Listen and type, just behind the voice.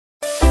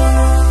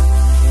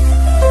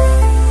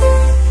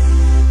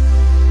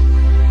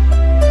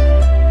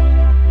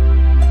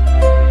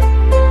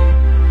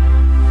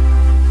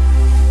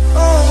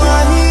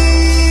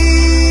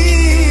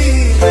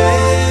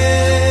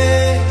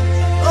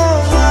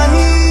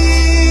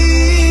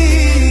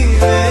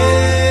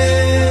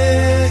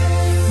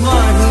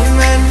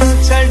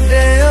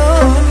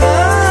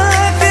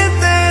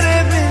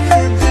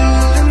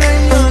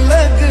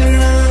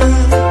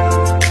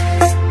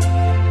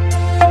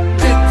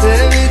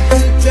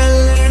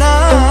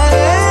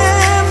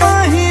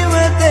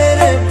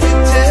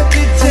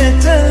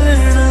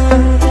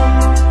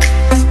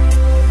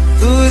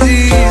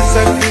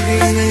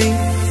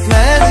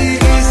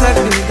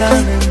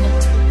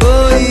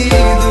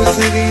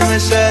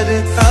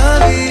करता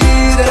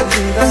वीर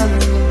गुदान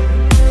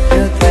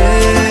या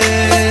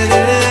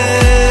तेरे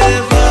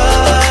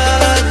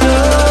बाजो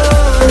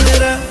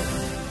मेरा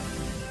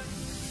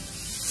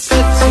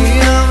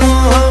सच्चियां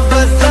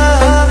मोहब्बत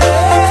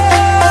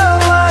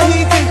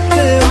वही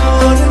कितने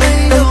और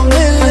नहीं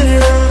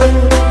मिलना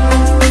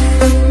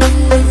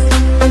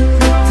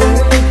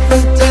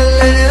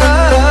चले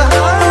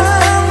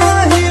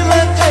वही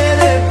मैं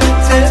तेरे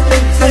पीछे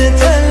पीछे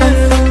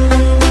चलना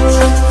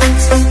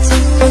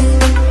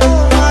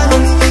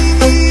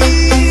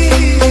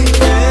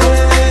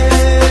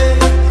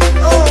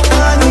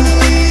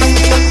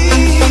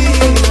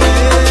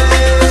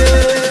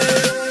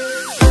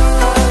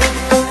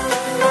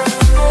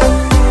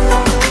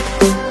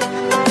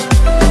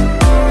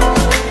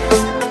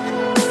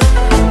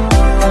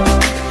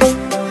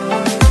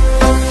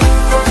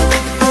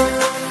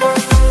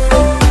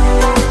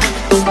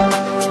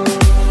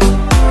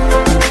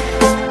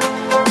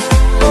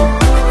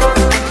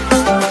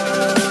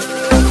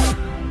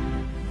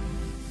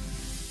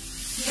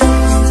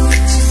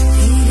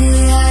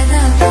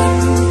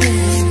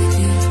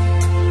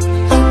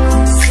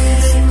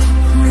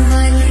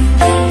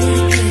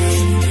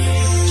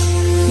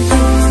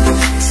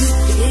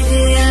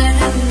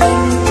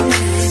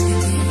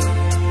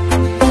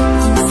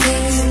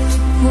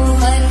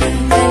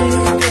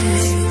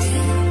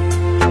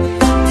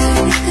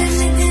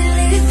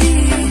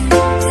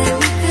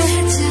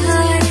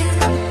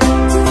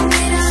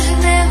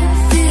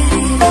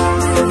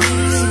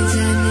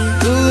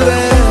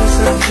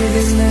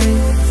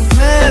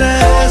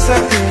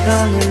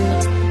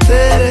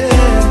तेरे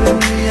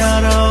बिन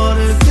यार और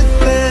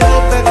कितने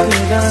तक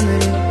जाने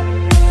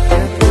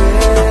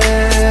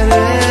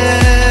तेरे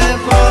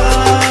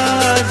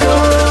बाजो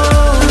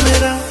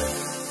मेरा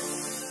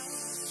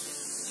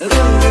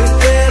रंग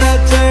तेरा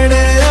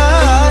चढ़े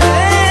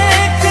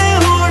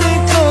हुड़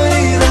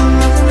कोई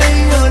रंग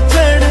नहीं हो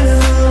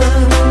चढ़ना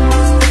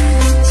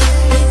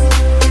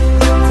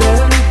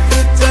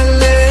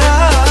चले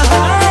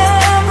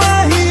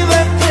वही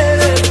मैं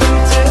तेरे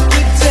पीछे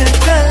पीछे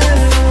चलना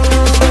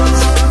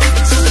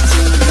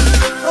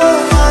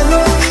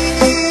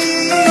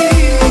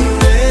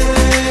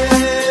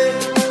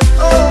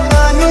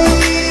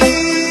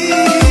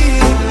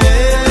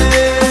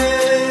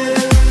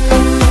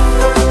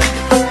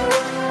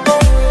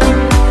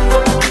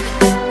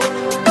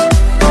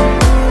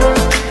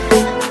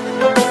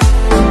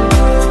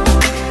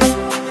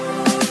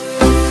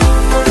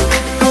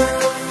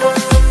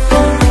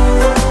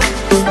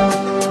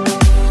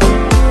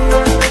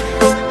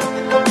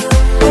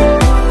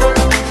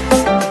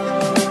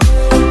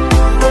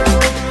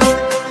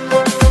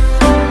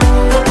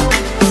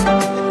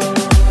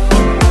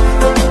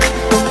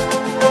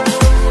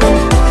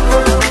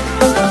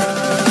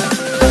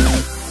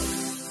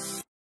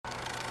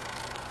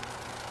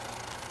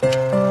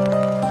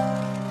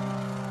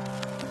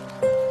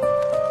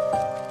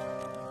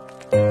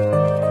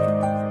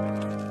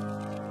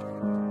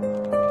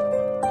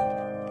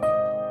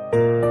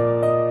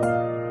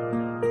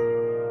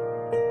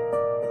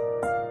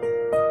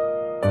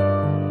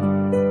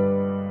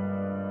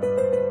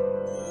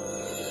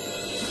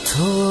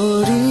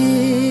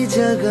थोड़ी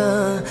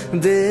जगह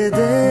दे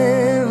दे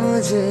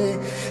मुझे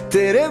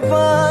तेरे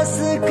पास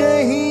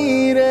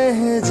कहीं रह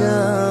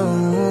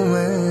जाऊं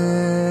मैं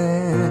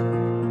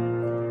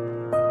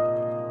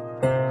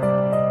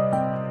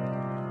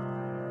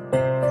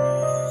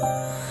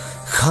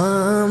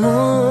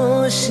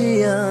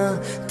खामोशियां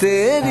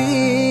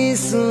तेरी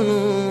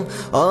सुनूं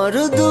और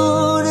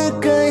दूर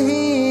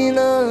कहीं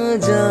ना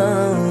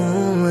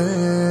जाऊं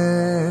मैं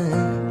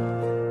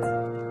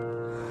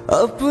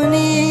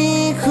अपनी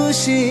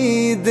खुशी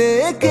दे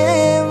के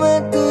मैं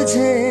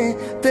तुझे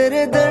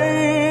तेरे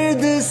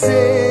दर्द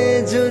से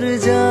जुड़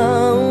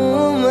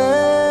जाऊं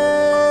मैं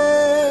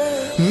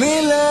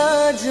मिला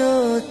जो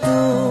तू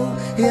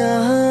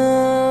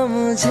यहाँ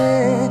मुझे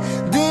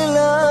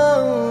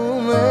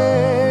दिलाऊं मैं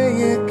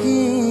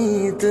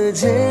यकीन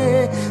तुझे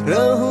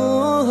रहूं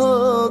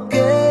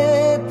होके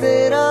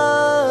तेरा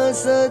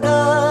सदा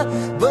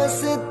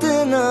बस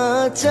इतना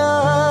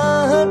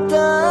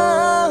चाहता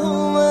हूँ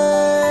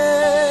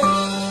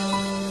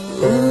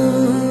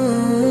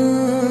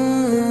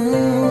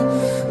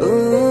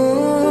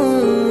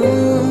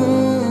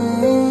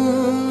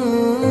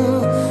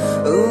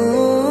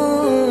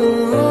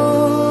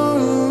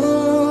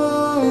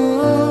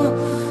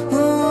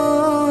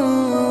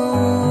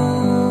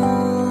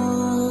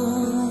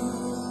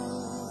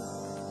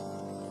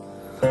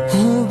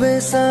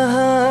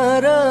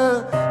बेसहारा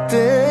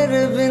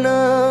तेरे बिना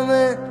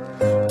मैं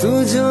तू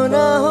जो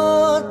ना हो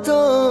तो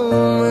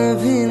मैं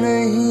भी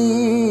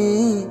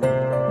नहीं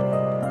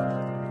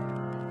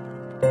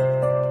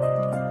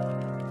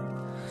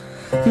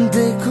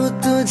देखो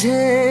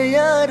तुझे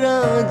यारा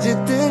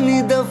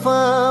जितनी दफा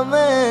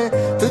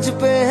मैं तुझ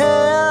पे है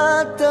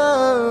आता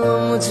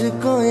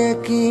मुझको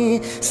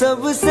यकीन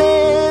सबसे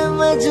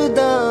मैं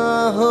जुदा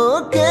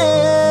होके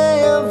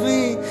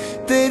अभी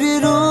तेरी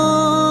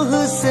रूह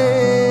से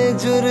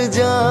जुड़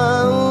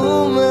जाऊं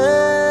मैं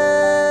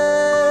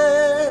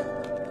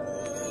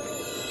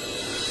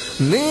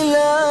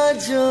मिला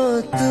जो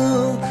तू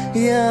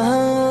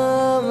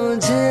यहाँ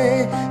मुझे,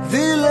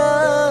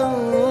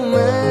 दिलाऊं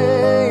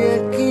मैं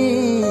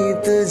यकीन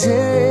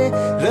तुझे,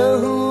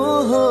 रहूं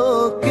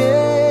होके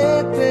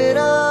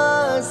तेरा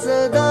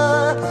सदा,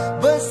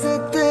 बस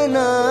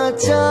इतना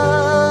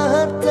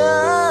चाहता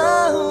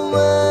हूँ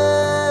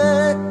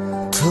मैं।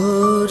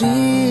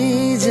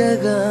 थोड़ी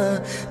जगह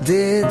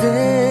दे दे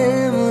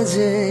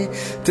मुझे,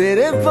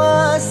 तेरे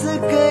पास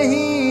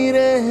कहीं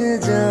रह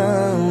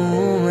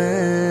जाऊं मैं।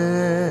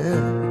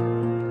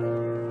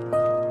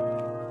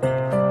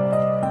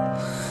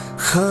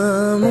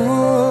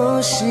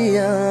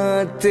 खामोशियाँ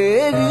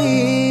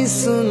तेरी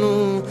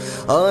सुनूं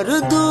और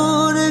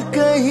दूर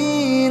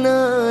कहीं ना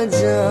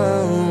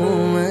जाऊं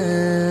मैं।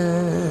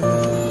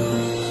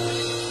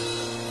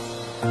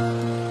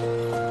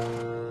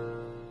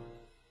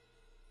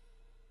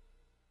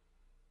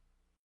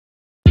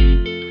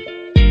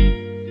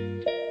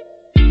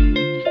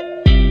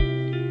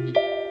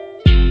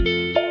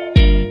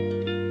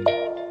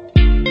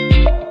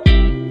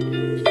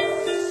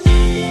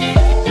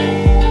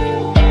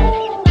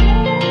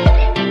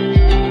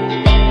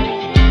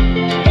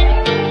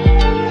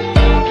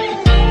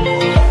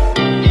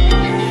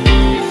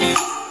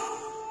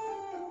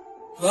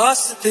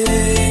 वास्ते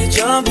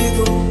जान भी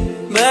दूं,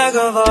 मैं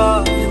गवाह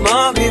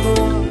मां भी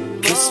दूं,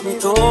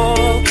 किस्मतों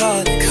का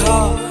लिखा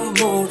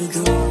मोड़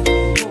दूं।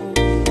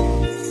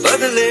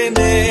 बदले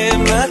में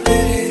मैं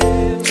तेरे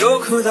जो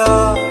खुदा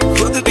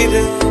खुद भी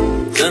दे,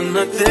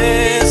 जन्नते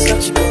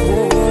सच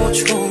कहूं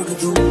छोड़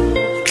दूं।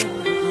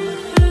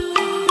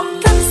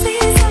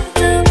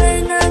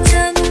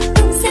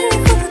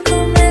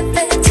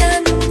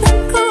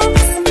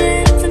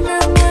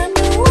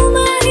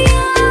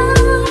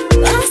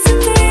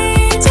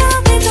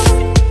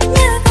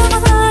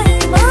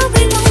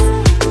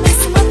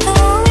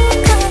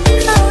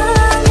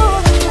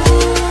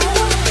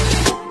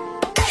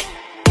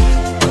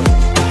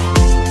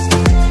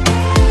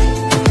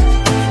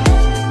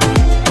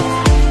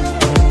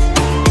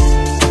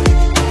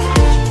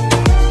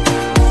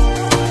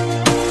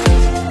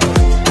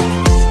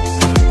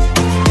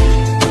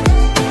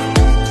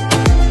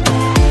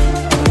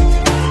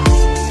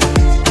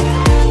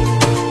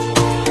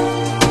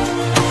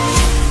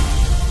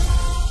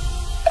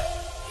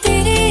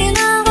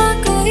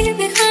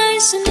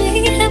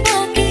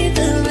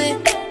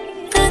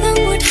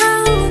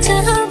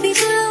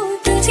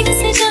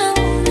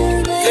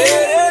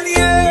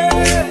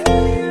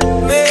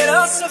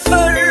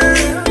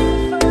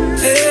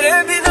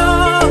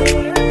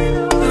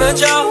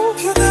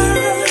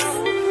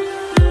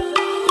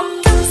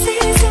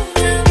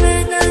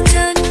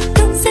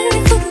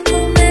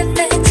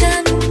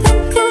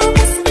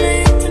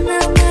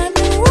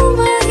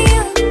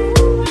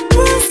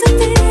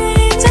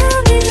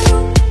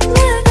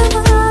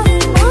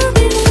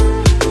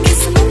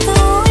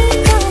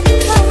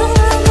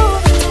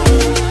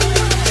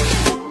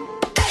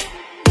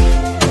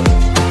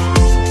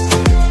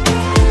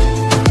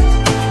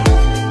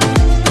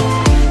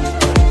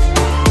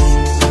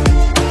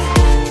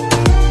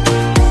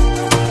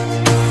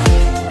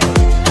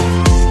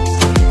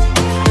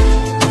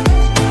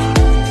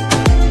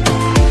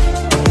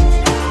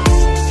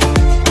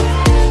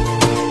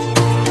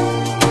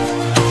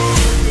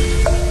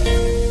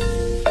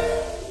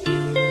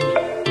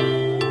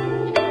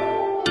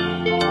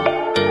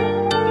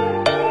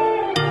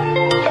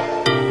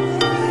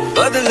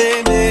 बदले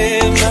में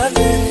मैं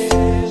तेरे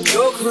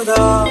जो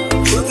खुदा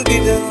खुद भी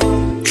दे,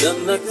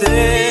 जन्नते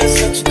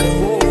सच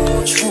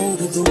कहूं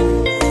छोड़ दूं।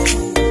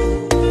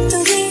 तू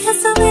ही है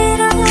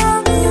सवेरा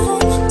मेरा,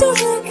 तू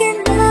है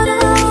किनारा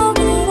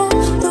मेरा,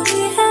 तू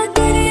ही है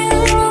दरिया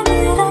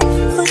मेरा,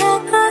 खुदा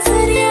का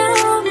जरिया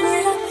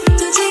मेरा।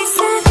 तुझे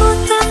से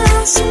होता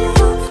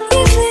शुरू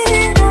ये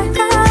मेरा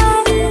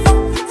कारवां,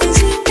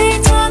 तुझे पे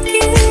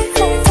जाके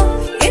रहता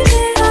ये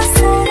मेरा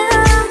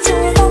सारा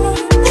जहां।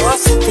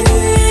 वास्ते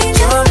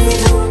जान भी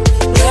दूं,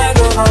 मैं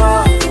गवाह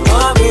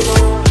मां भी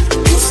दूं,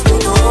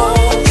 किस्मतों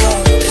का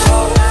लिखा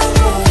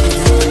मोड़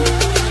दूं।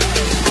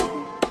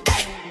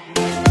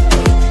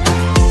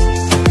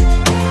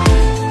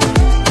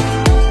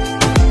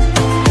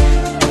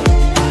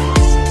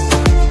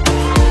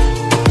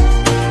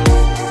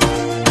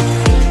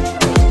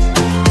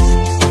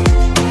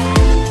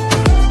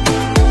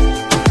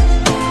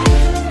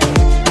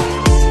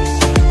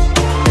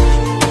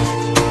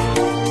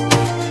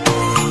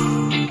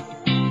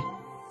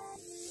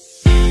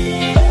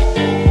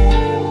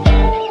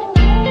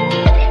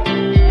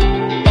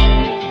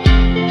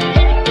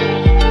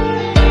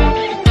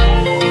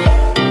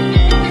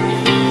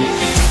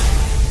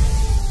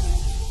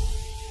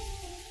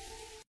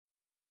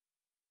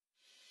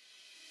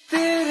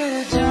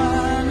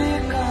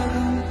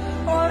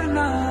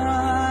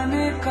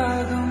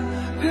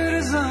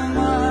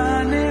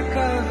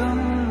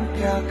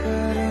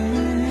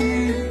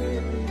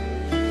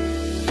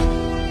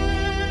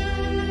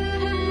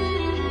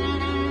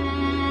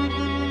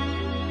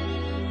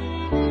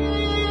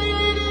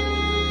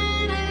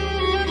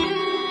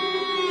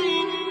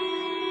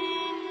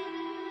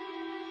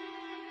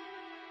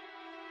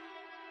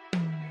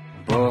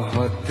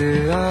 बहुत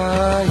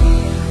आई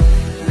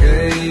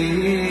गई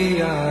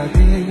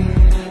यादें,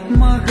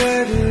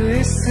 मगर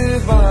इस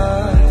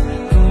बार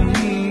तुम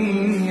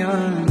ही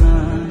आना।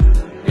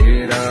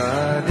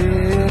 इरादे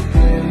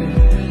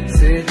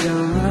से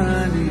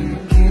जाने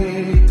के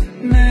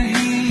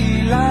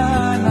नहीं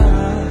लाना,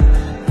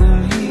 तुम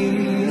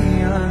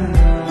ही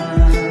आना।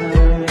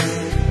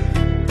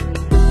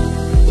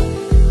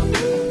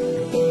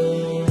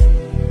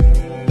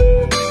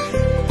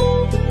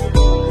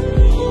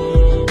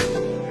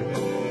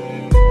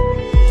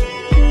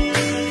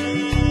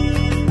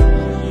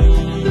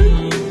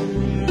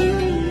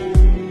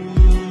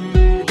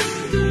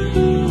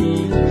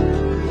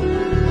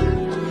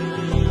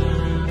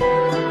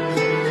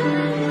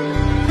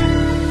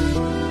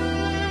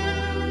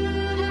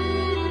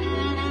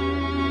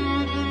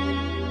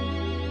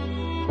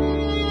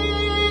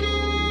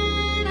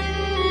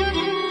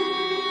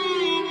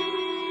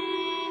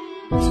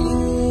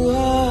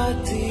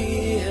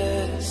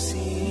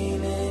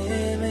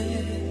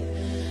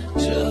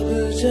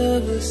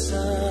 जब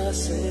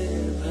सांसें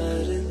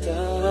भरता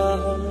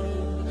हूँ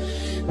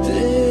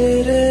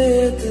तेरे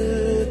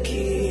दिल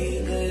की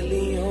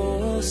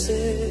गलियों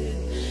से,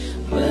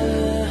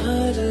 मैं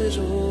हर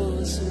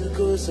रोज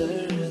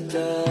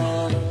गुजरता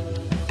हूँ।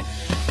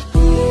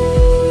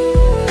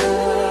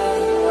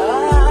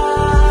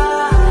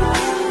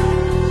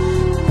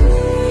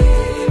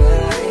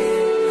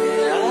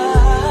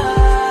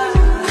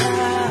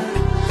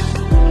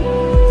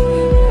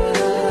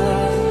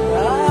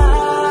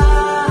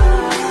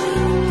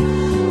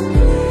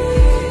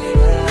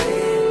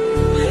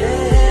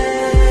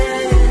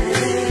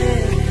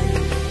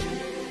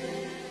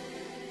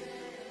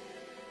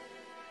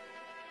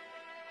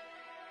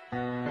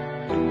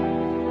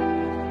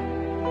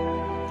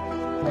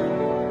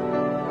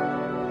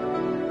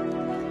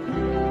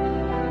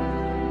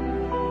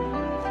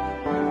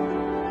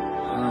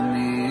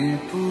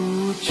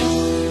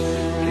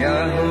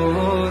 क्या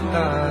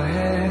होता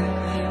है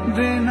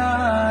बिना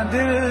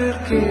दिल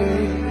के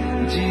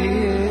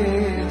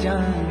जिए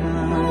जाना।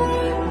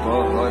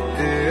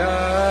 बहुत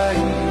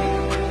आई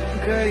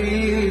गई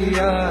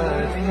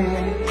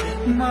यादें,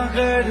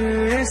 मगर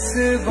इस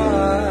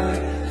बार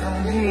हम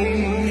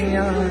ही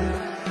आना।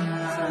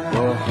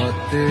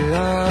 बहुत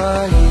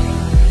आई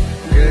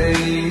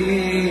गई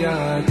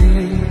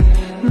यादें,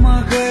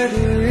 मगर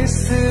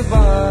इस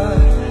बार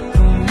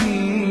तुम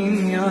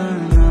ही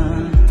आना।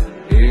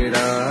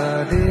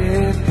 इरादे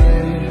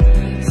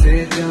से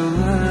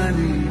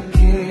जाने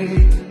के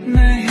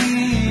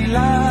नहीं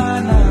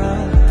लाना,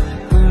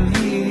 तुम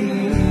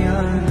ही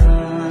आना।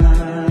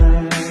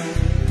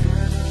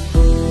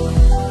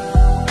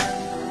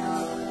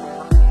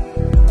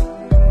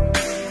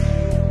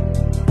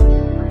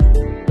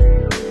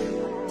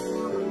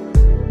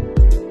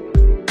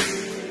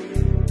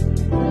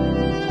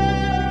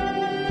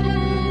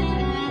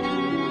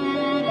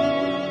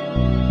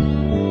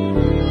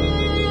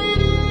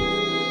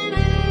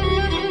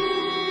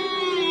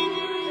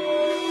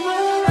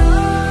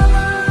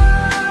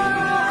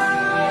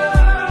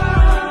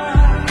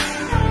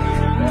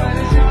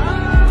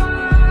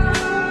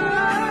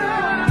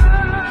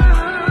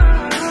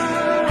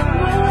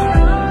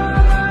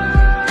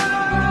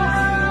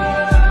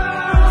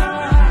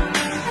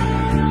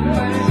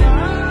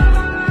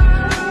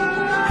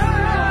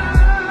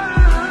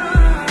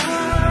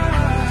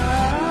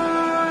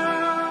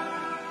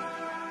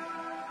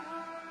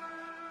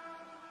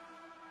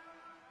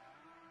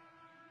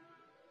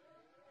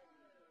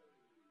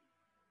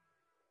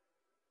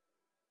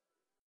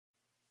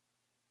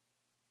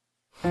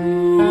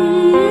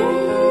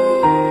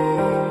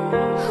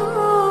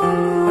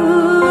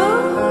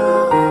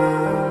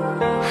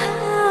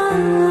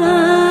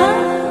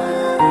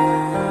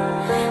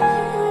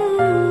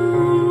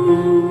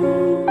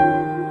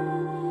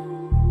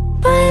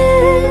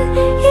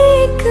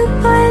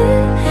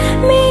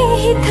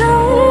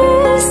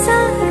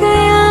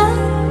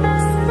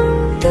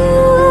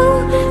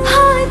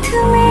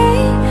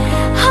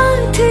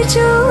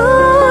 जो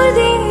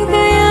दे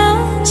गया,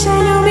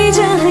 चलो भी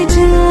जहाँ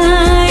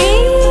जाए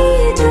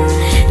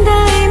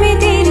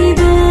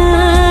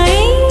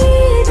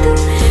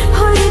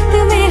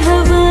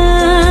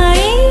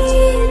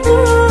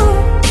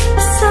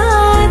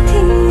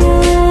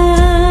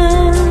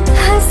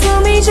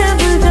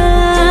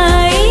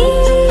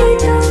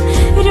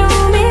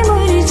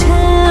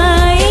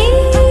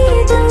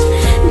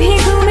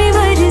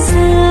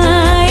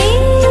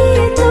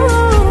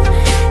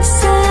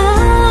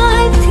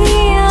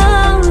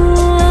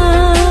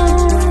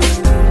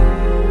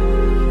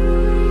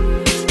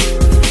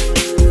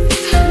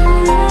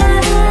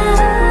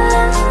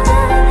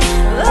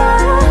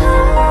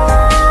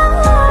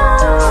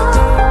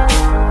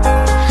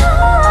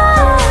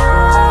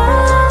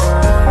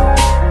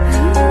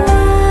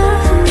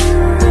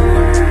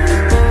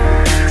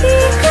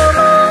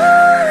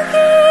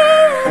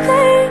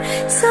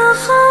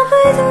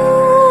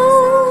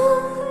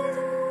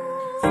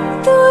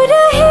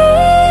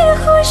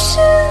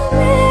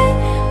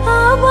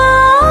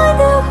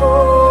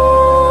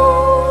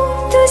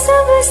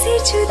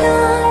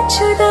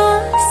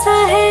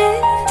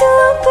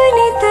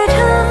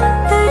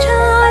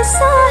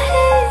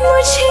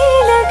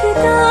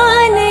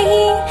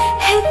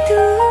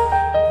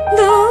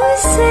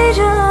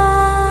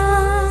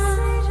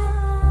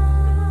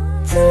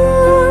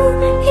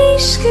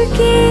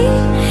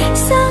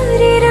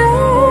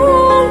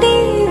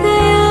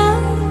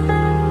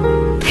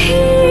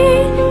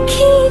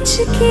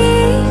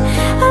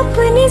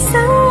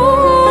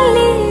मिसाल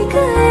ले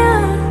गया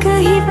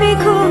कहीं पे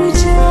खो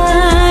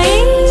जाए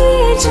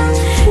जो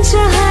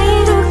जहाँ ये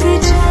रुक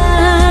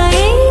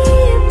जाए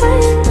पर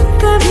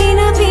कभी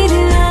न फिर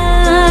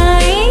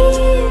आए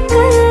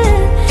कल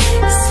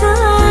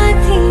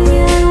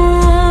साथिया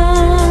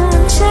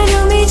चलो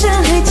मैं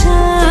जहाँ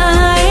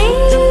जाए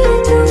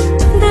तुम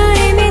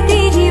दाएं में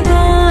तेरी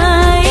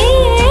बाएं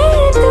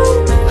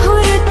तुम हो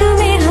रुत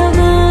में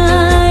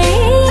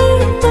हवाएं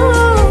तो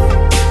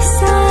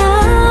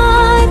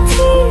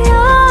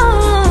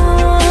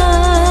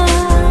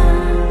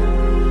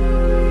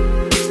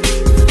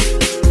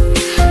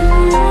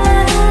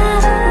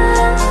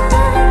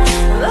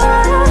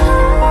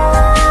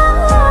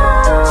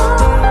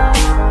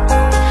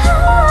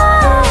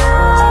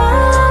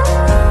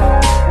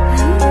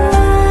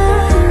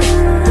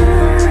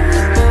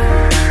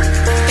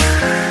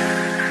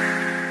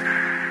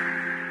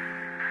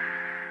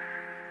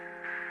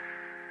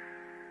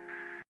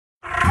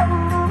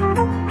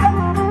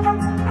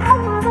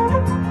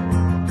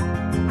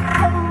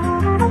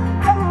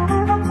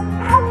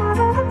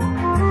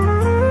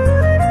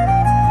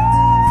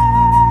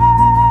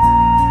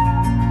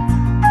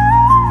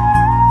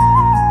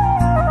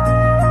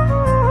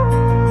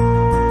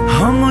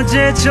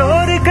मुझे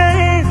छोड़ कर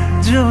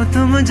जो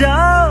तुम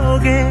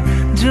जाओगे,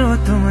 जो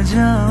तुम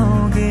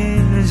जाओगे,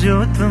 जो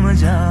तुम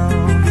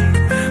जाओगे,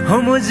 हो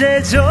मुझे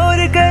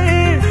छोड़ कर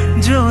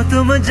जो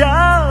तुम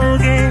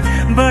जाओगे,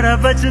 बड़ा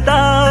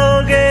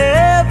पछताओगे,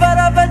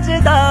 बड़ा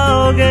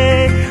पछताओगे,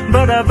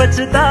 बड़ा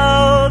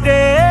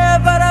पछताओगे,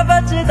 बड़ा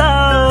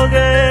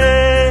पछताओगे।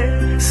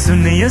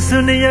 सुनिए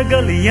सुनिए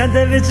गलियां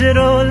दे विच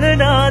रोल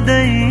ना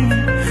दई,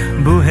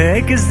 बूहे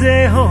किसे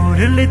होर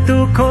ली तू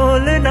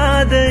खोल ना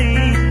दई।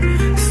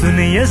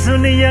 सुनिए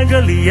सुनिए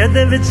गलियां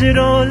दे विच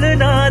रोल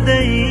ना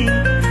दई,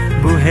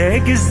 बूहे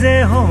किसे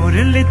होर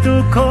ली तू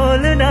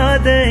खोल ना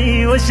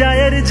दई। ओ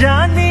शायर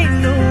जानी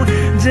नू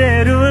जे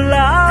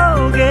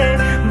रुलाओगे,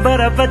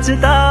 बड़ा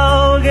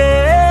पछताओगे,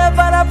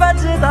 बड़ा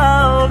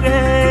पछताओगे।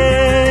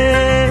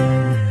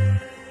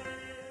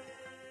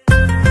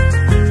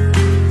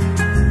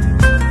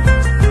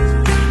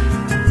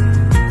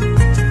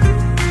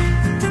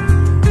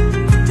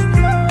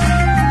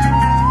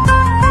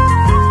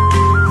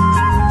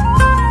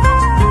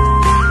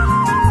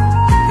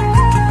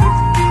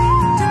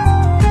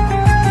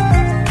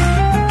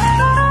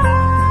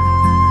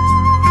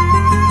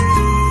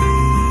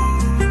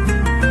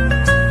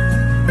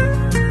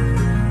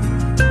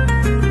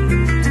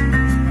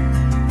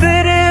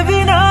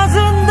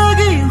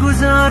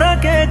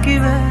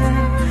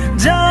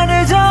 जाने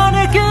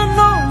जाने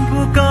क्यों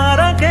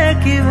पुकारा के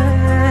किवे,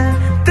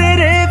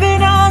 तेरे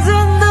बिना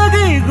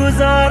जिंदगी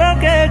गुजारा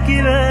के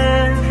किवे।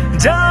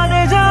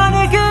 जाने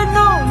जाने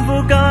क्यों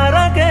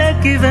पुकारा के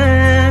किवे,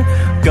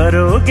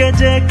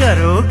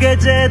 करोगे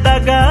जे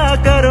दगा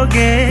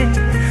करोगे,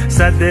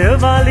 सदे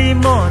वाली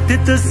मौत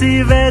तुसी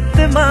वेत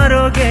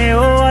मारोगे।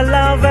 ओ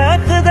अल्लाह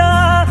वैखदा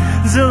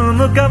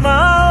जुल्म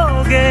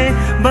कमाओगे,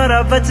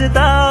 बड़ा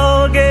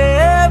पछताओगे,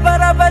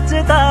 बड़ा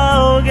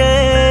पछताओगे।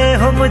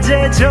 हो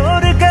मुझे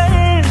छोड़ कर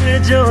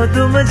जो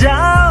तुम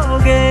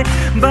जाओगे,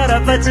 बड़ा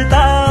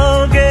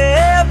पछताओगे,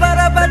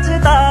 बड़ा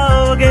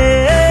पछताओगे।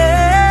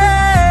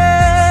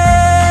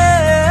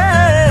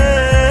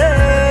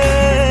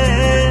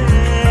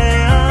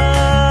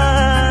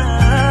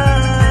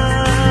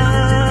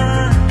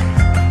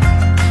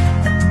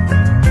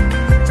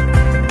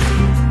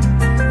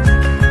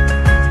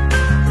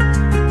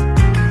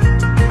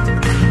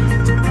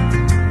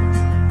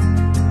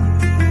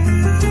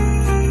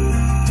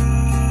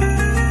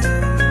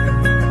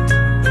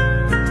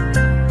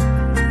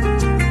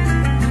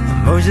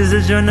 मुझसे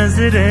जो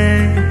नजरे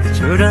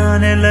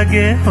चुराने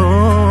लगे हो,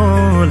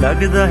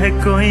 लगता है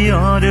कोई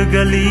और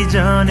गली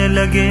जाने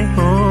लगे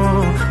हो।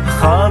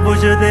 ख्वाब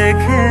जो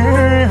देखे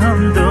हम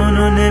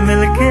दोनों ने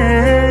मिलके,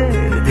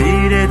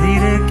 धीरे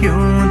धीरे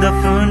क्यों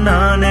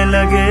दफनाने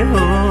लगे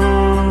हो।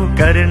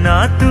 करना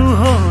तू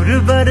होर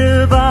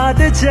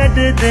बर्बाद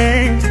छड़ दे,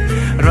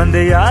 रोंद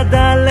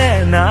यादा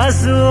लेना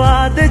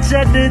स्वाद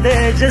छड़ दे।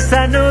 जे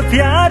सानू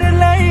प्यार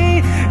लई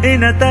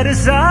इन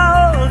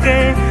तरसाओगे,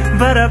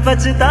 बड़ा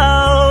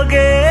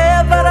पछताओगे,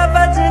 बड़ा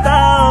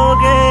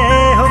पछताओगे।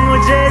 हो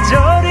मुझे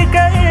छोड़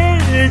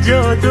कर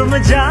जो तुम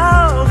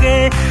जाओगे,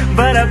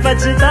 बड़ा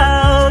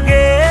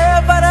पछताओगे,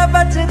 बड़ा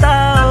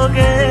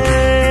पछताओगे।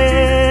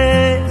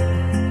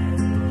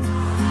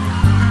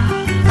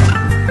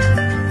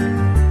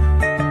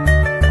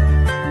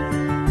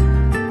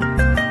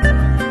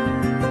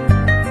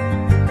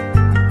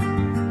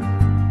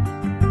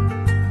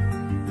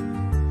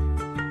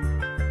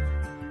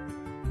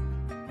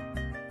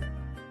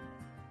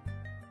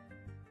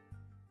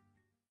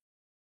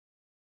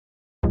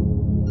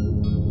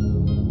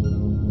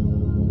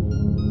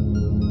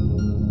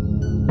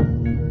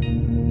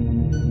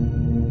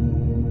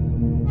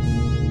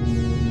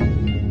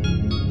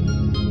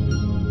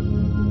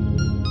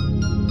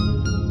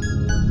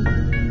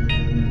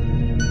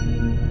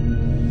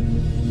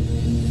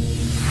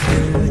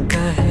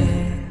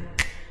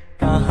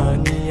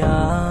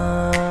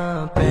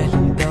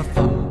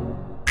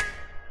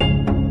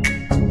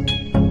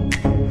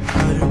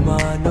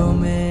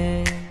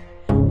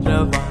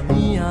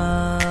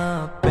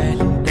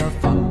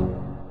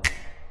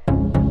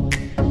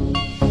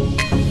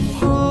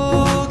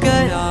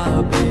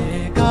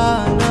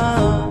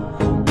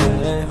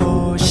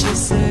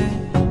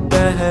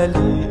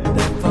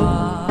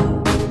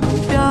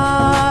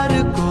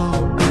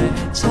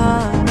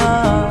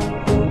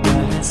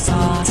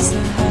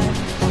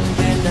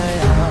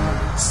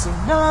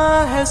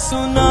 है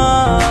सुना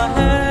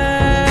है,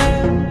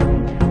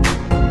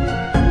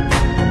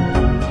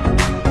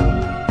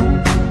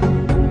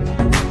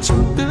 जो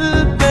दिल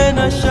पे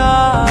नशा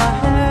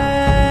है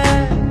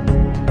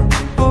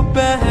वो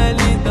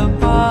पहली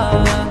दफा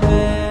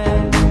है।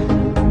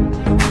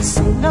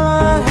 सुना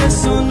है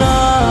सुना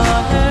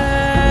है,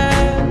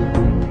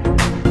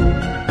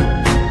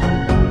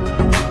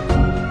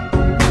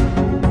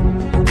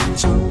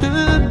 जो दिल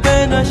पे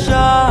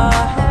नशा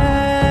है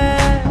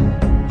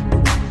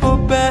वो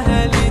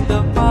पहली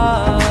दफा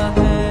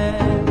है।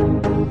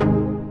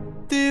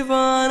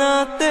 दीवाना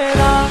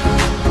तेरा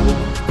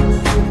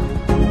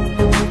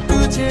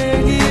तुझे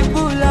ही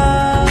बुलाए,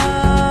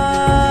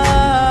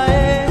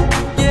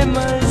 ये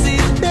मर्जी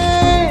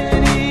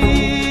तेरी,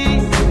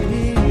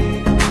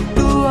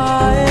 तू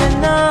आए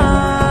ना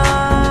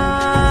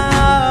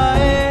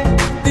आए।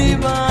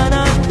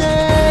 दीवाना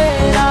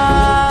तेरा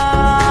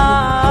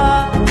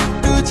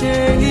तुझे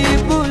ही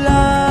बुलाए,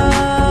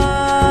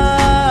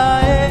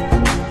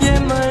 ये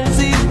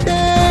मर्जी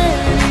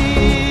तेरी,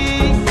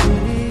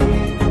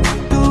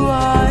 तू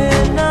आए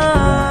ना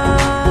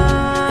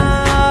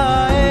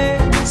आए।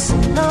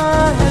 सुना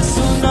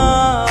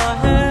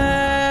है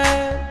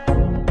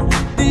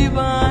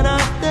दीवाना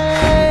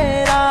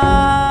तेरा,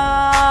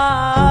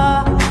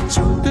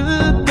 जो दिल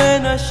पे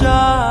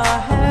नशा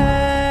है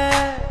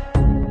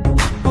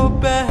वो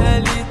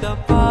पहली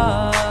दफा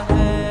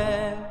है।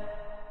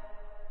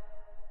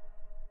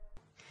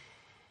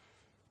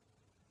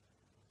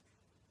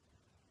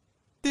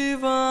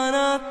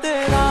 दीवाना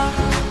तेरा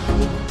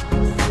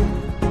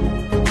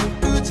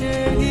तुझे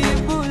ही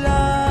बुलाए,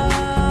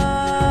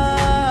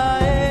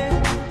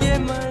 ये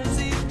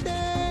मर्जी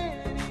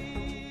तेरी।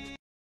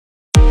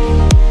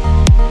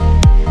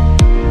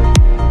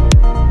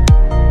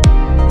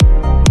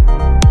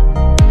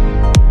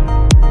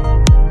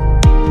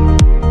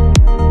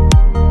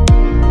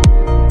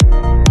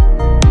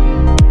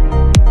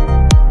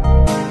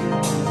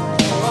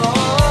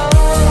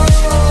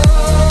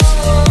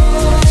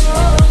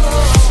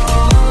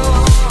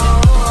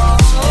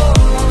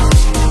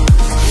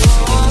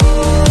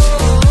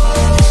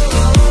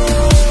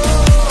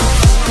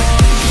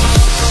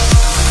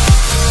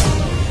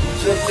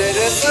 जो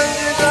तेरे संग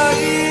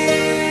गाई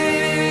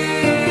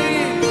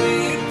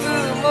प्रीत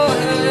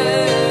मोहे,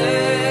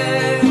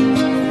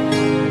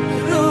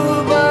 रूह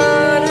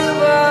बार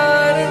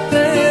बार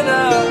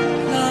तेरा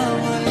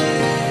नाम ले,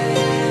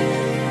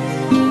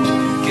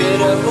 के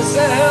रब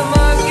से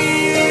मांगी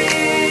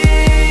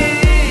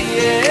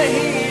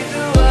यही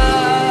दुआ,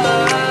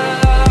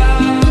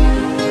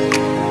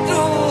 तू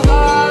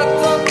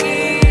हाथों की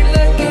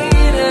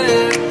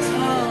लकीरें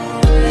थाम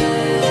ले।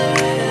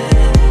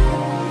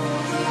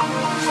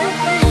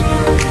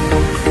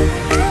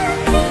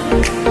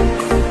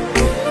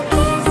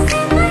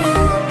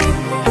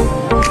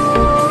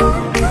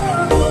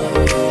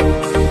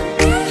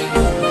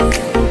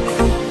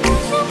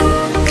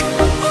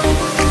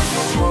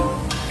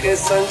 के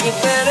संग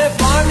तेरे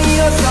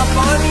पानियों सा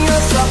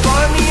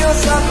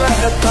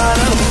बहता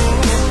रहूं,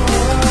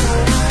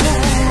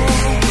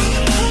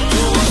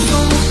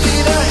 सुनती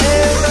रहे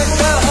मैं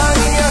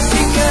कहानियां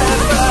सी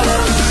कहता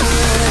रहूं।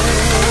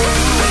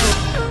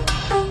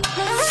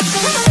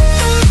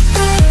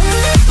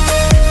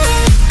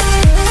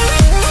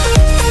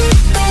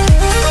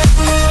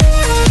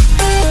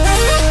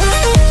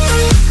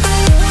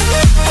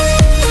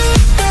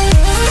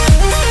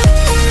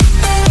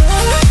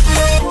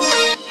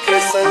 के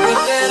संग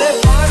तेरे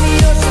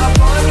पानियों सा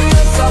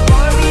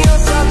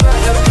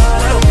बहता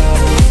रहूं,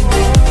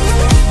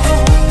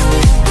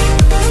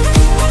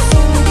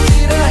 सुनती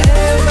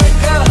रहे मैं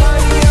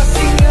कहानियां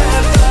सी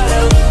कहता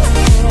रहूं।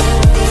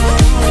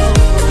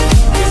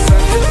 के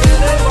संग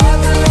तेरे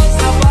बादलों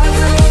सा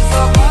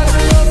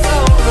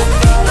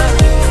उड़ता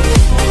रहे,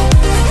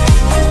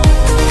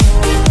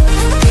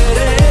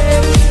 तेरे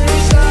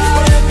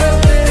इशारे पे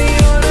तेरी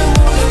ओर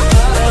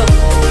मुड़ता रहूं।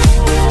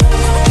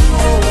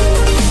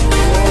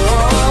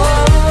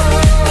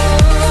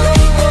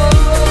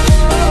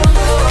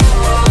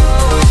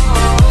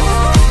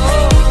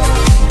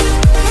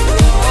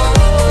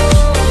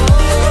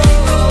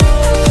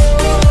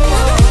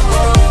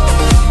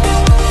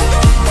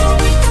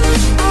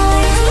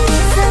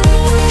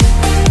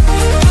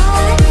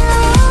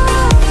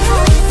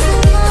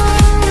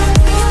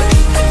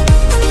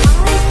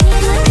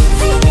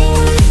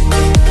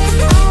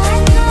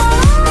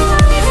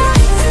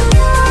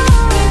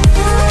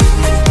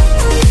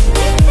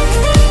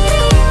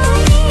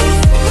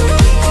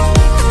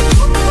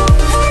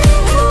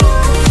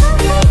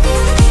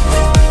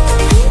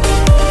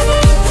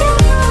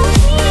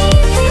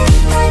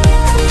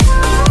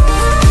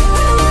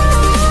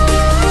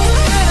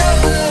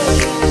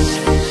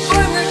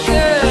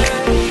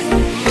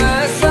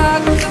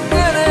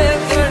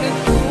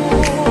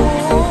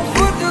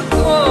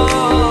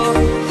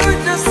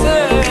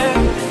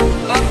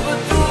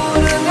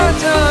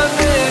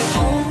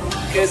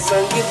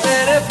 संग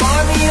तेरे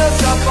पानियों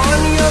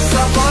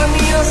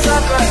सा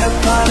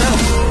बहता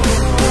रहूं,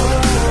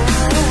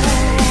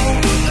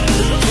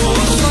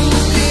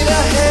 सुनती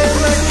रहे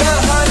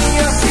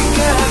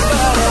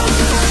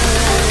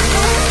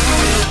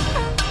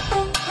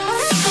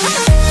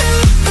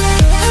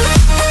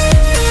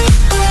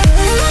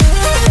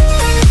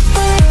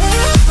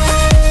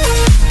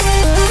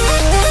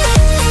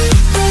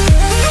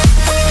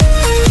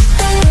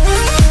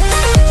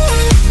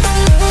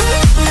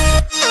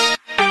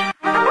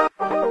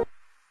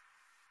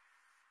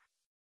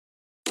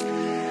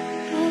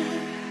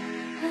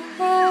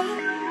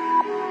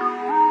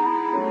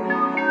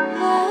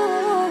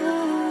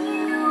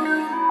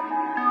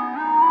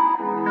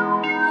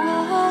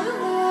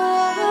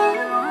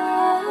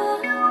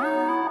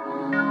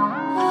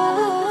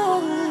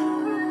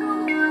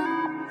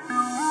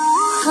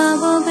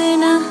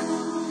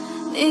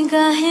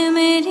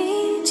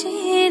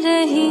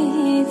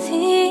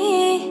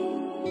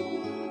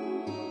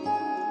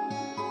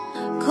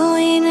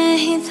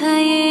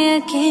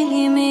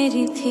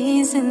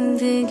थी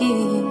जिंदगी।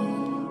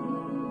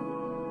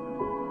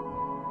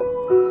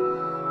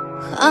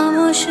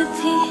 खामोश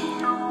थी,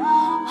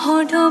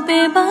 होठों पे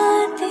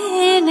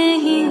बातें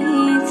नहीं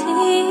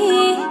थी,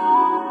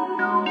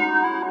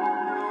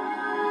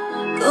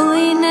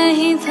 कोई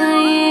नहीं था,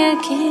 ये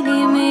अकेली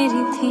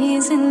मेरी थी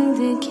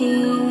जिंदगी।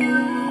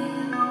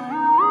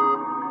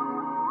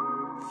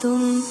 तुम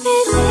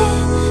मिले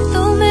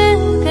तो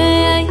मिल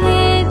गया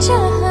ये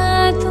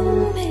जहां, तुम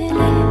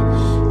मिले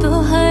तो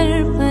हर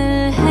पल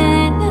है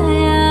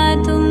नया,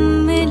 तुम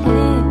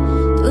मिले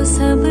तो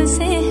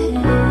सबसे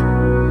है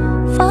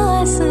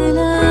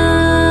फासला।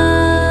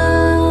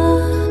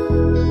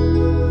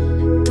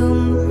 तुम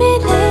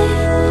मिले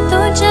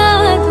तो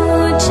जादू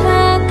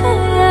छा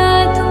गया,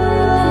 तुम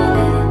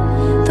मिले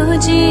तो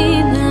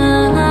जीना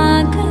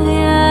आ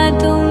गया,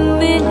 तुम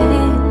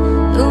मिले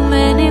तो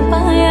मैंने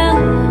पाया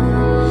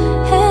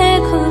है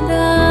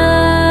खुदा।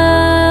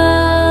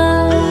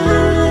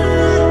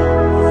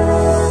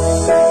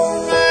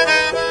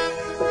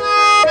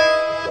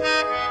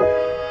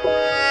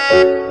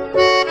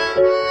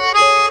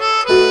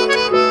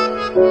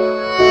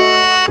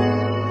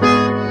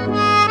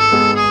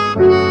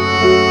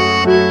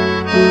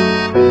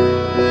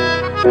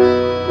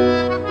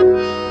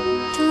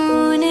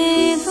 तूने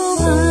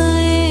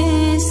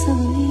दुआएं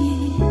सुनी,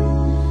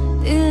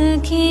 दिल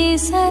की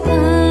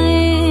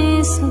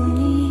सदाएं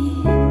सुनी,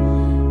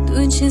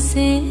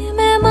 तुझसे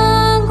मैं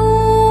मांगू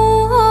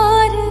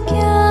और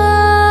क्या।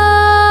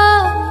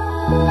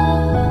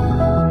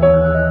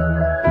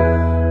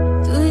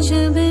 तुझ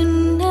बिन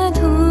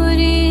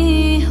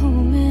अधूरी हूँ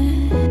मैं,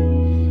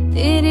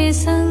 तेरे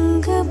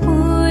संग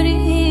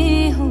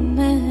पूरी हूँ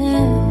मैं,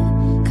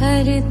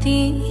 करती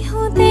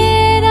हूँ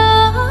तेरा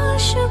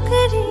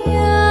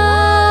शुक्रिया।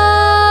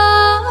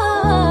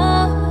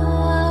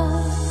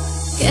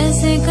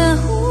 कैसे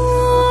कहूँ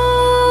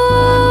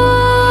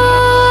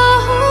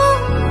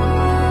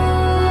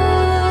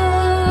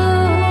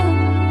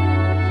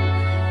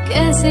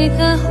कैसे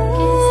कहूँ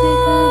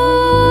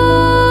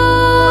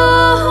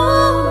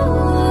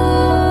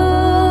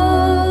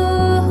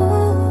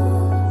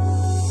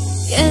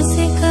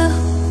कैसे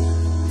कहूँ,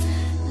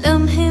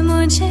 लम्हे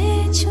मुझे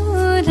छू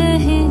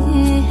रहे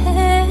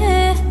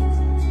हैं,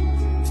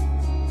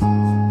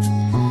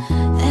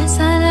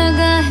 ऐसा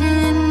लगा है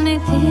इनमें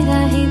तेरा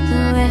ही तो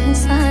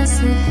एहसास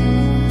है।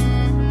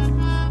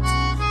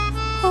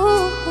 ओ,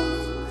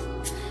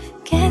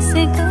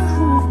 कैसे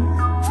कहूँ,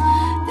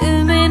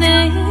 दिल में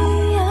नहीं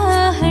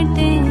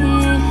आहटे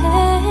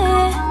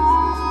हैं,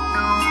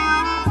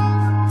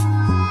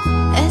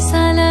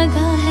 ऐसा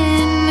लगा है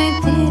इनमें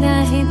तेरा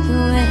ही तो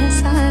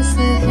एहसास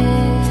है।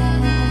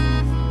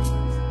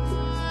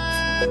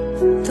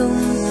 तुम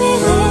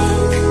मिले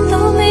तो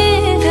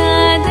मेरा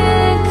दिल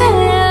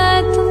गया,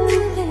 तुम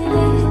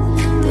मिले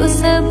तो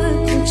सब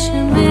कुछ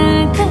मिल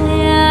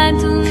गया,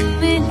 तुम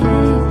मिले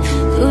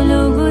तो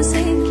लोगों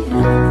से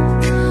क्या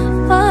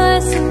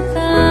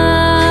वास्ता।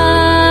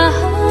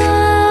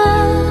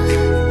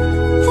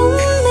 तुम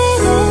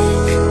मिले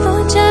तो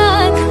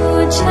जादू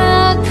छा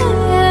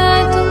गया,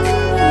 तुम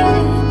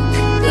मिले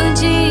तो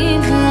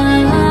जीना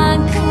आ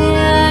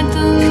गया,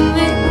 तुम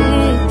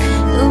मिले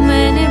तो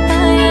मैंने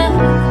पाया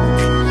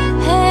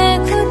है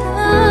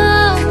खुदा।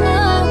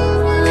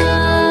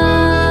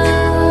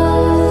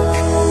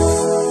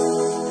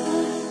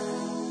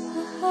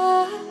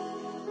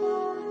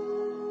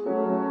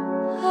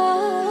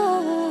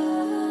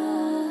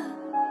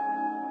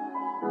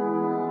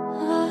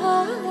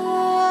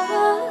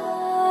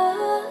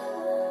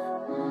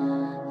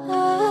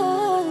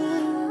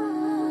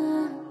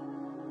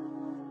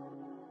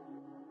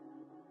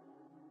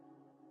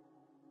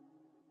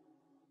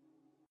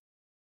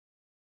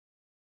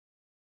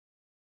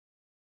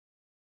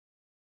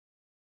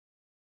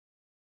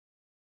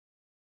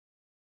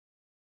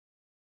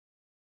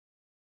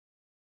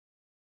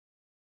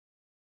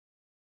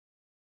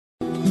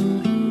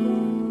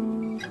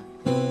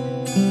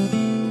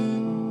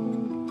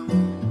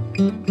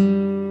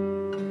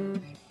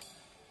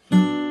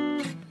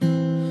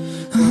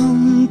 हम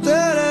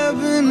तेरे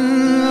बिन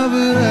अब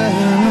रह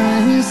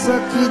नहीं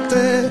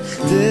सकते,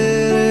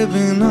 तेरे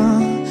बिना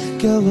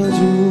क्या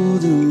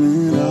वजूद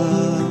मेरा।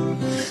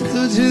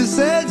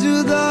 तुझसे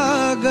जुदा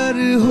अगर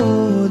हो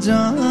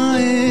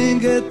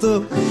जाएंगे तो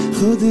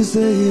खुद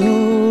से ही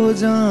हो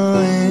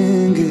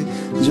जाएंगे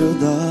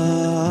जुदा,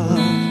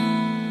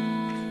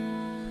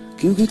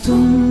 क्योंकि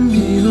तुम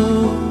ही हो,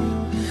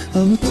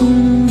 अब तुम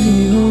ही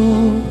हो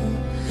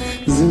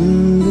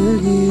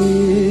जिंदगी,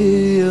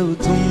 अब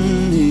तुम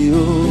ही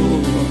हो।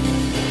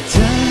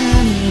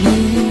 चैन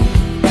भी,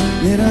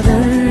 मेरा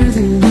दर्द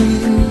भी,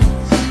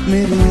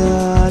 मेरी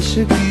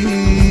आशिकी,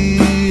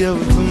 अब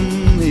तुम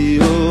ही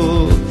हो,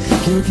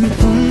 क्योंकि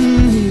तुम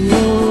ही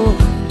हो,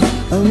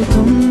 अब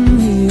तुम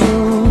ही हो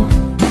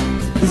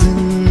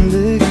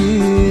जिंदगी,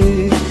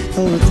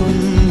 अब तुम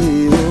ही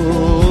हो।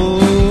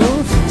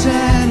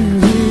 चैन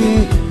भी,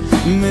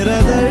 मेरा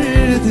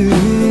दर्द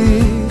भी,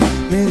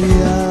 मेरी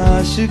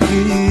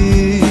आशिकी,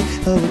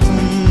 अब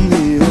तुम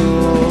ही हो।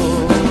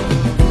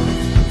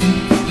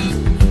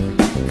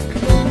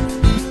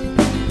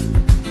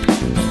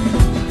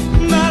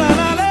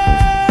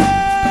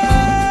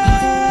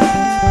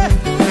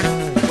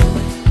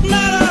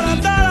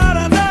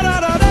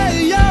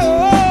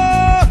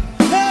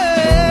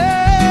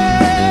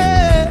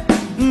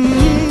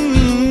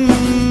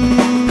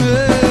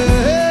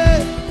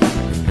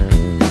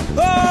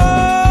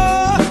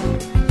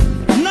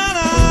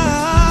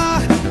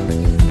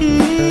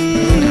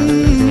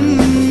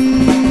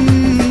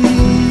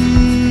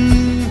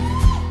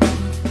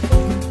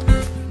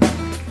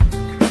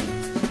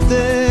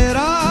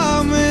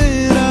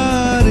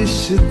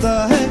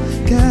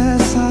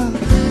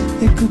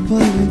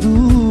 पल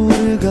दूर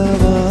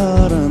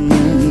गवारा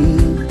नहीं,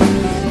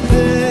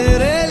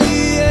 तेरे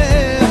लिए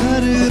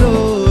हर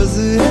रोज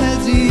है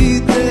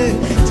जीते,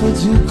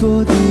 तुझको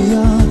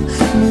दिया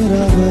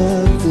मेरा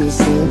वक्त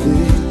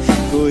सभी,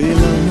 कोई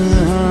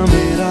लम्हा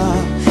मेरा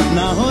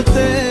ना हो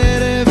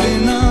तेरे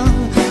बिना,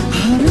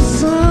 हर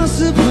सांस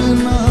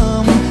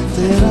नाम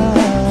तेरा।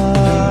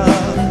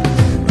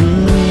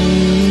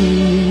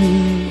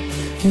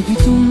 क्योंकि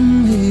तुम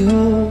ही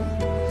हो,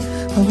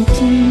 अब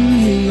तुम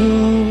ही हो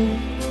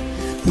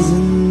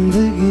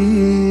जिंदगी,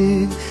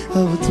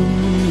 अब तुम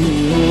ही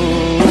हो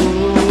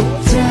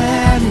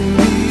चैन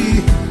भी,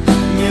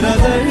 मेरा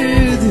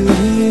दर्द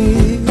भी,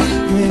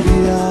 मेरी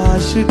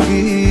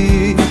आशिकी,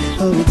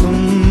 अब तुम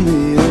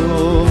ही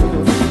हो,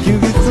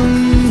 क्योंकि तुम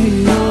ही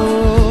हो।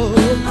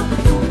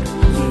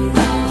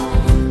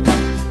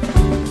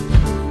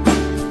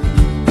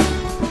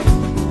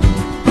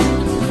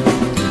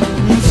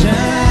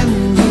 चैन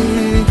भी,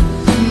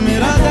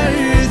 मेरा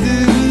दर्द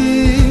भी,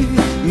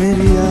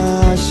 मेरी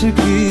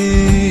आशिकी,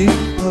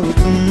 अब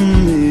तुम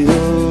ही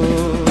हो।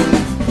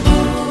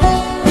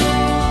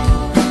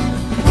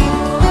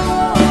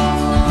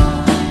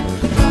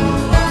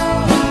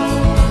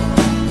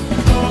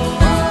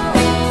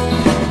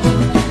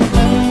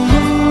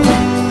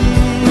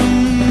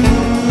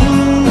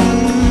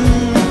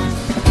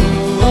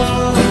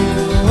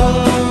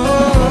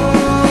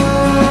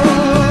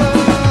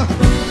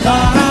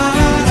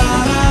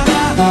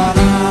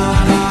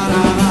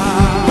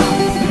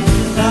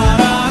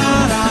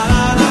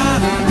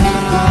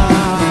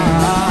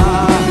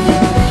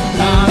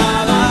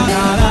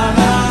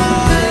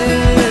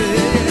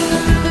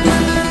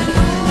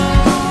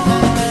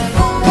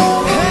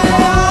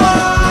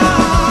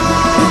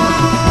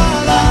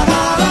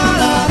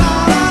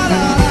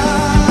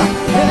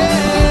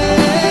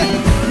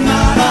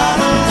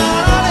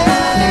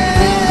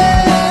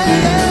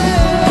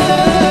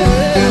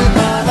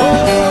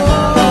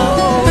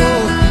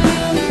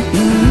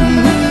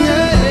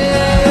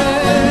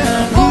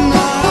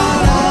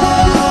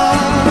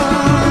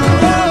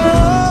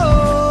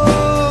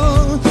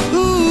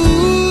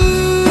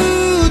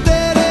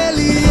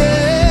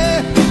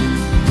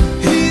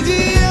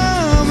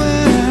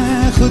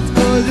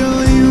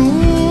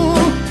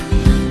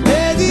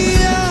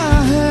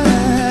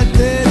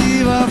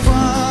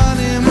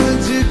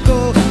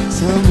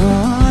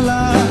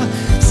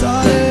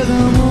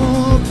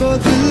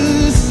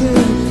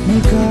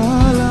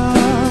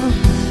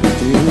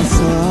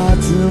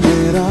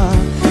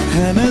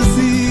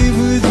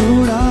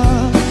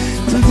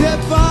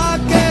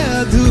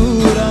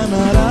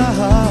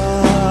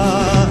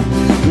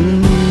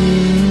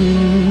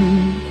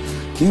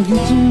 क्योंकि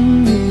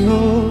तुम ही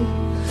हो,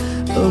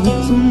 अब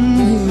तुम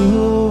ही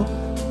हो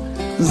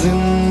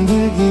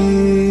जिंदगी,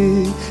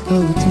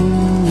 अब तुम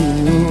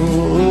ही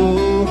हो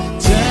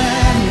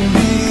चैन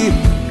भी,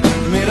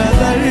 मेरा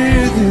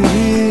दर्द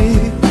भी,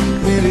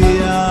 मेरी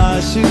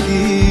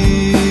आशिकी,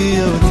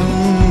 अब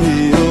तुम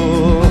ही हो,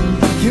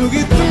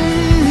 क्योंकि तुम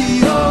ही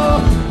हो,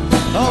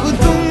 अब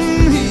तुम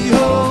ही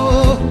हो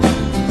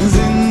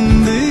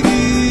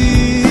जिंदगी,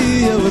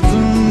 अब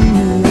तुम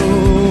ही हो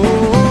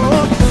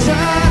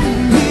चैन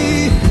भी,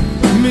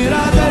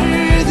 मेरा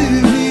दर्द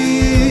भी,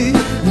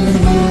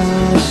 मेरी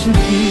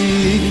आशिकी,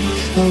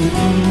 अब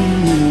तुम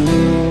ही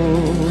हो,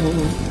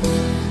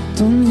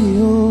 तुम ही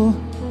हो,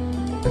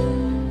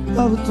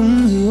 अब तुम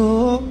ही हो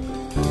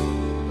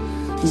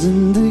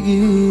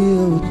जिंदगी,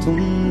 अब तुम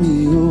ही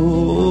हो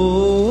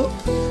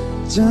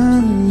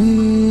जान भी,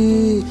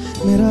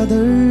 मेरा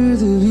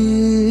दर्द भी,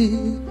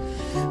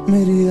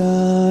 मेरी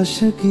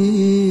आशिकी,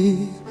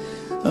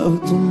 अब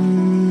तुम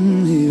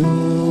ही हो।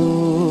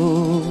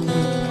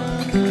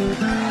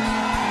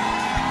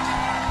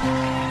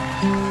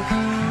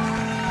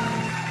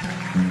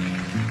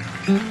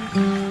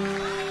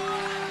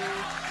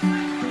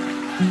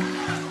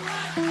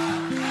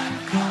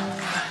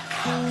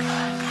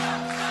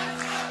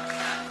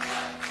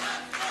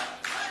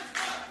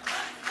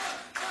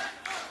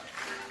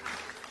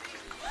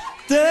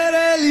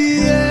 तेरे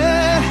लिए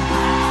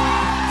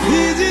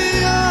ही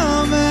जिया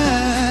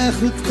मैं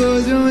खुद को,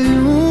 जो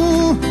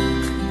यूं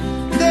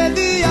दे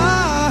दिया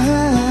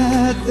है,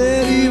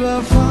 तेरी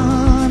वफा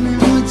ने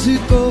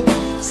मुझको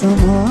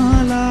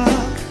संभाला,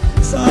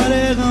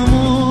 सारे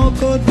गमों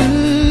को दिल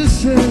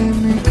से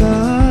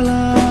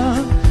निकाला,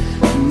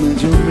 मैं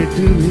जो मिट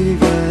भी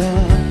गया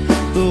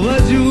तो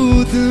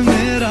वजूद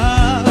मेरा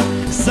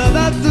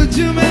सदा तुझ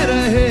में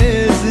रहे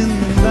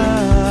जिंदा।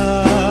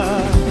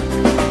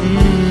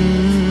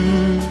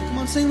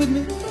 Sing with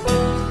me.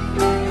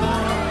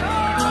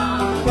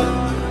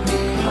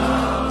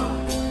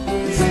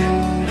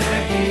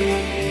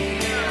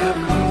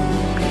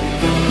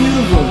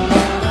 Beautiful.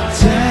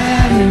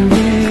 चैन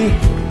भी,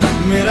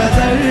 मेरा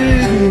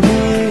दर्द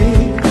भी,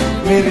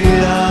 मेरी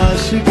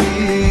आशिकी,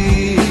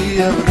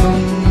 अब तुम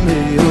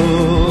ही हो,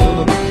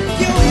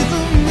 क्योंकि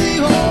तुम ही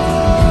हो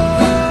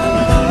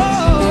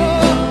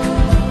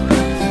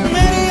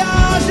मेरी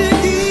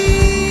आशिकी,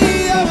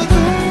 अब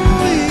तुम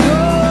ही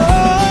हो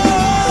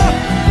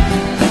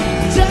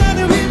चैन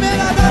भी,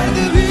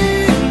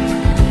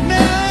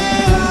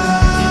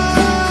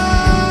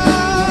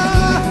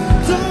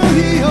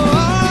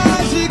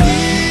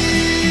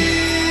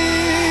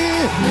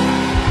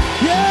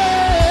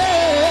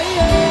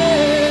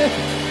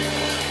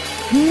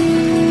 Thank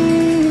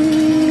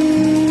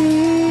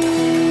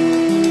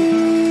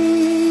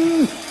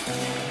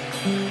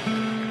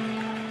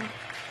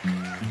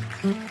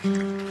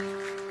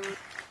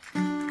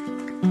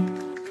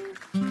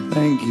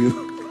you.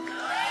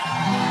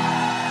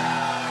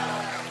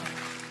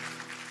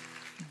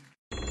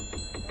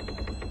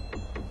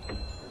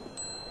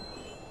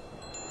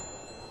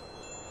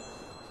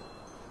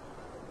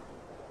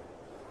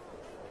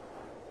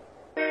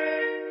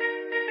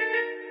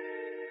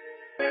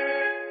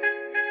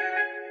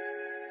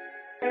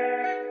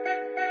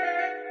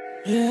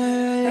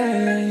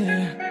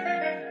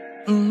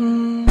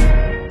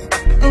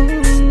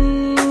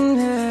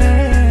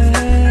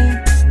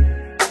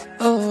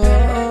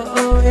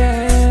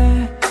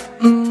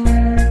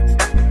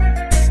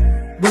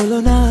 बोलो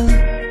ना,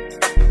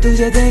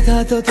 तुझे देखा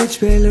तो तुझ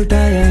पे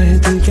लुटाया है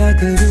दिल, क्या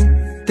करूं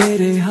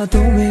तेरे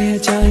हाथों में है,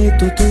 चाहे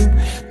तो तू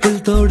दिल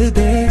तोड़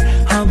दे,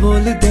 हाँ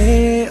बोल दे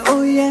ओ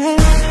ये।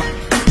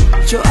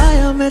 जो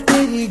आया मैं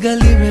तेरी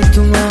गली में,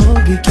 तुम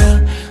आओगी क्या,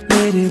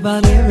 मेरे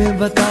बारे में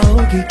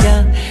बताओगी क्या,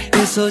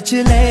 ये सोच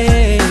ले।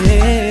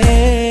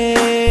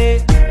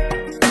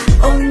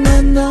 ओ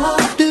नन्ना,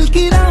 दिल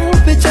की राहों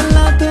पे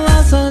चलना तो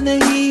आसान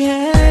नहीं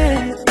है।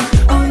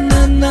 ओ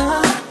नन्ना,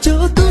 जो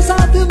तू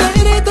साथ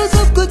मेरे तो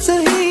सब कुछ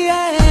सही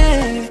है।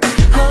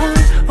 हाँ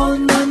ओ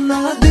नन्ना,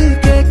 दिल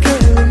के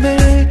खेल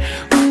में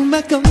हूँ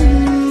मैं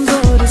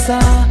कमजोर सा,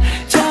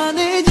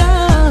 जाने जा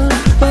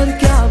पर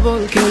क्या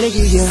बोल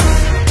खेलेगी क्या।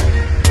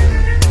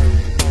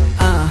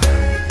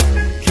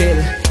 खेल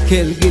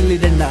खेल गिल्ली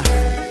डंडा,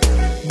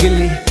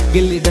 गिल्ली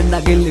gilli danda,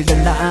 gilli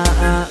danda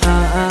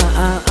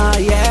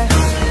yeah.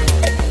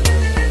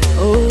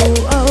 Oh,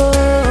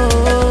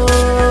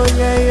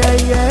 yeah, yeah,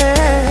 yeah,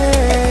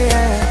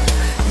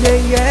 yeah,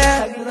 yeah.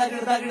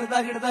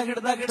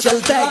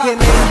 चलता है कि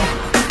नहीं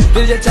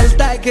तुझे,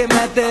 चलता है कि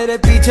मैं तेरे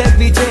पीछे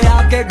पीछे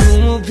आके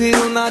घूमूं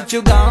फिरूं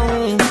नाचूं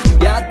गाऊं,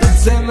 या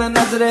तुझसे मैं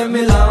नजरें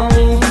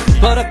मिलाऊं।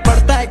 फर्क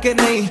पड़ता है कि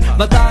नहीं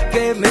बता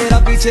के मेरा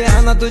पीछे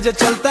आना तुझे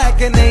चलता है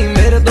कि नहीं,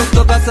 मेरे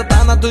दोस्तों का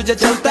सताना तुझे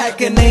चलता है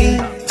कि नहीं,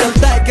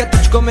 चलता है कि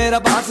तुझको मेरा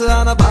पास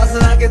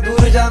आके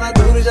दूर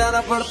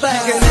जाना पड़ता है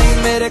कि नहीं।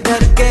 मेरे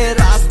घर के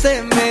रास्ते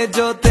में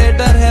जो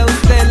थिएटर है उस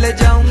पे ले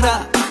जाऊंगा,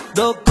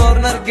 2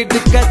 कॉर्नर की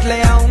टिकट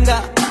ले आऊंगा,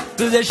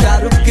 तुझे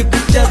शाहरुख की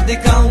पिक्चर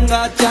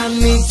दिखाऊंगा,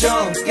 चांदनी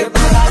चौक के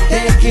पराठे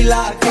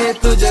खिला के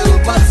तुझे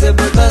ऊपर से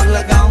बटर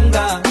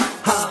लगाऊंगा,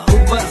 हाँ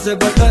ऊपर से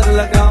बटर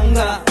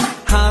लगाऊंगा।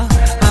 हाँ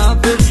हाँ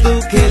फिर तू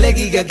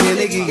खेलेगी क्या,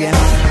 खेलेगी क्या,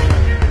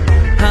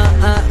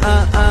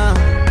 हाँ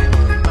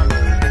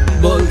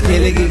बोल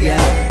खेलेगी क्या,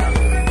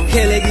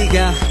 खेलेगी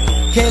क्या,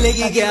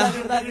 खेलेगी क्या,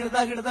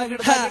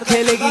 हाँ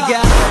खेलेगी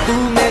क्या। तू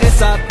मेरे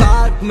साथ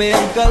पार्क में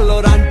अंकल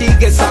और आंटी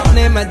के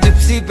सामने, मैं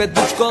जिप्सी पे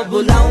तुझको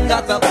बुलाऊंगा,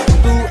 तब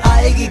तू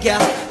आएगी क्या,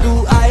 तू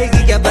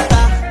आएगी क्या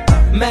बता।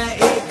 मैं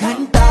 1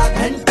 घंटा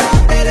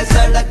तेरे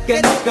सड़क के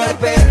नुक्कड़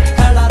पे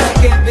खड़ा रह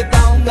के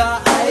बिताऊंगा,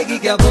 आएगी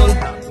क्या बोल,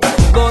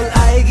 बोल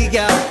आएगी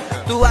क्या,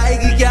 तू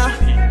आएगी क्या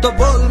तो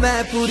बोल।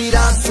 मैं पूरी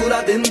रात पूरा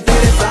दिन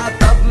तेरे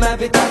साथ अब मैं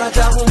बिताना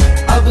चाहूँ,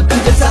 अब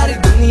तुझे सारी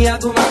दुनिया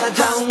घुमाना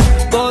चाहूँ,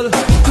 बोल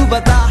तू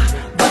बता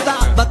बता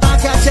बता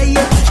क्या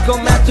चाहिए तुझको,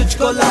 मैं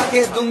तुझको ला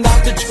के दूंगा,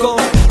 तुझको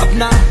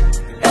अपना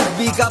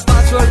FB का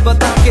पासवर्ड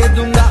बता के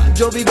दूंगा,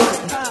 जो भी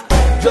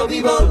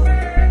बोल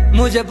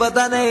मुझे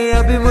पता नहीं,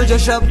 अभी मुझे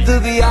शब्द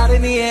भी आ रहे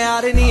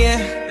नहीं है।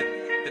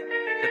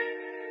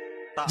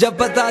 जब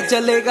पता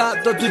चलेगा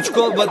तो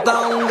तुझको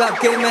बताऊंगा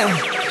कि मैं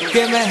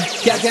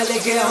क्या क्या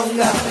लेके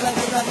आऊंगा।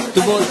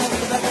 तू बोल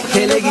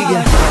खेलेगी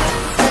क्या,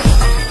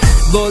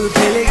 बोल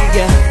खेलेगी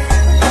क्या,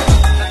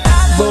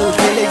 बोल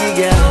खेलेगी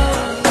क्या,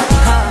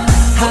 हाँ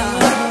हाँ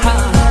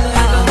हाँ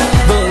हाँ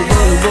बोल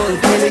बोल बोल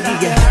खेलेगी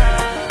क्या,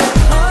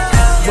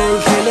 बोल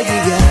खेलेगी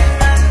क्या,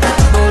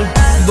 बोल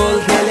बोल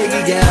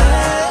खेलेगी क्या,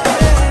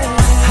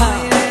 हाँ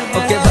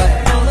ओके बाय,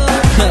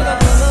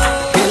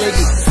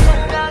 खेलेगी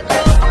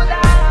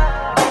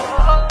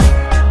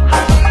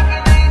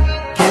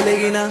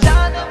खेलेगी ना,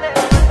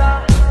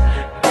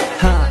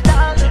 हाँ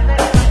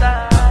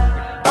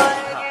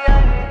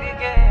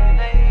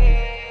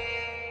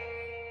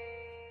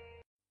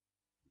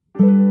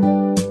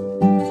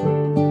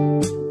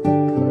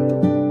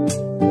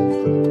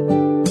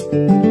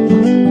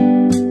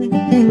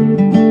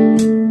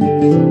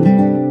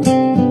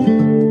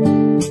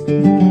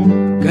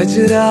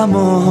गजरा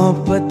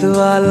मोहब्बत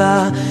वाला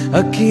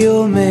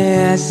अखियों में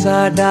ऐसा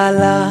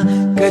डाला,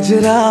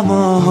 गजरा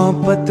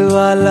मोहब्बत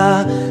वाला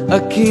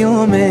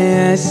अखियों में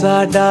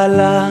ऐसा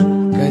डाला,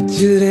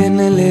 गजरे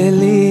ने ले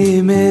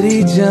ली मेरी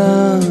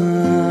जान,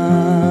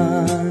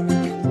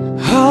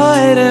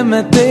 हाय रे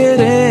मैं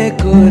तेरे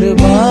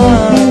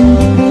कुर्बान।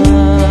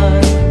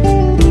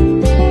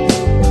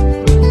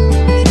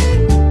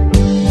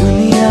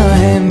 दुनिया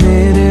है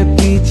मेरे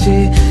पीछे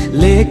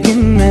लेकिन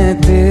मैं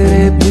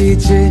तेरे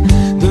पीछे,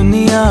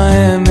 दुनिया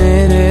है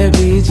मेरे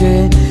पीछे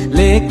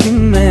लेकिन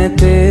मैं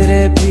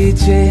तेरे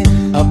पीछे,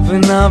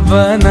 अपना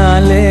बना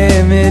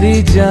ले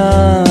मेरी जान,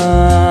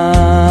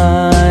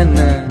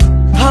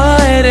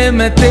 हाय रे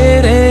मैं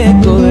तेरे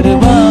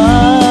कुर्बान।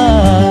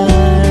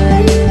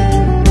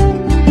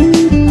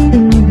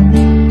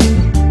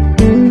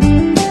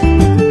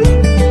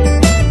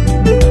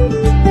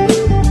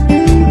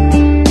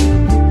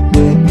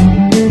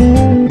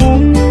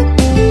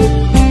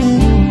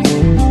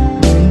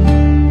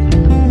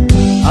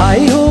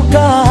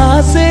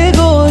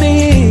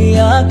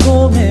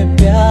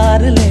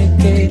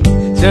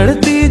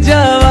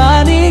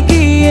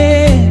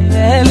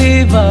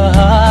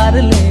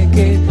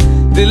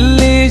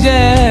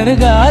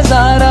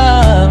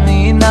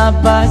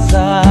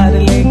 बाजार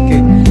लेके,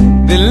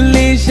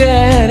 दिल्ली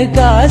शहर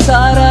का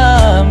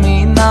सारा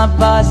मीना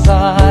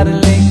बाजार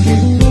लेके,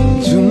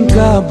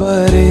 झुमका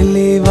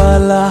बरेली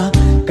वाला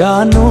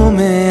कानों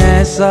में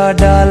ऐसा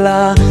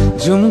डाला,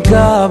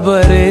 झुमका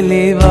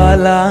बरेली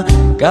वाला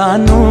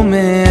कानों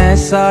में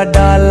ऐसा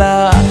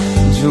डाला,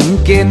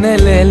 झुमके ने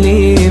ले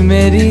ली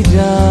मेरी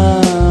जान।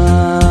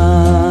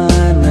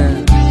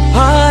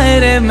 हाय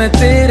रे मैं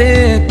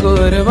तेरे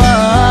कुर्बान,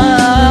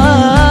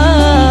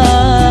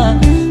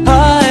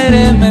 हाय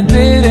रे मैं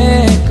तेरे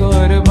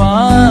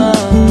कुर्बान।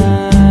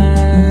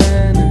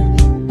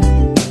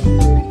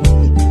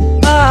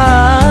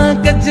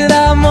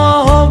 कचरा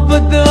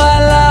मोहब्बत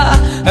वाला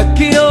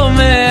अखियों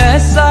में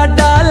ऐसा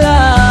डाला,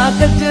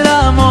 कचरा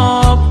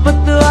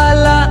मोहब्बत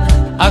वाला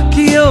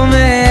अखियों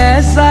में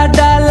ऐसा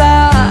डाला,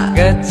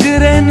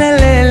 कचरे ने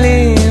ले ली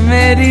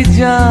मेरी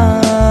जान।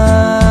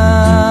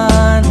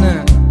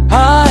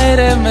 हाय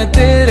रे मैं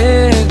तेरे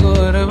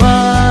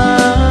कुर्बान,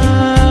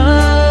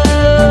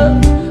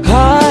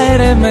 हाय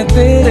रे मैं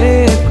तेरे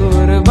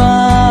कुर्बान,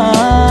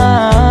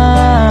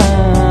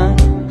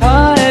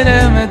 हाय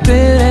रे मैं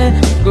तेरे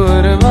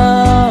कुर्बान,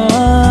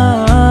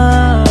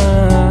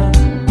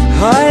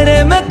 हाय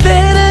रे मैं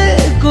तेरे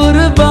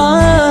कुर्बान,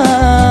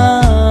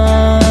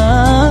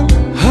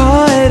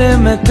 हाय रे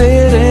मैं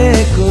तेरे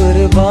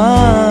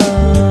कुर्बान,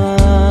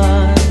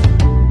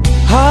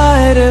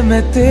 हाय रे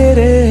मैं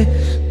तेरे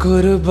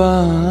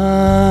कुर्बान।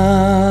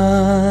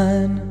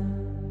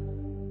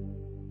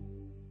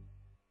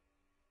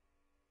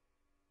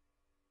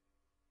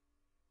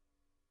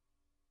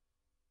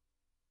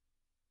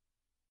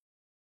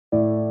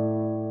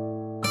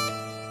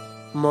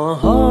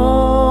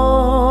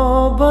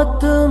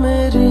 मोहब्बत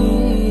मेरी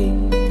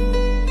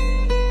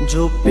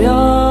जो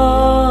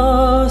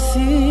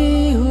प्यासी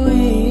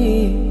हुई,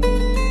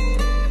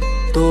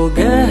 तो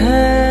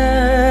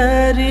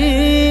गहरी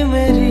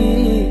मेरी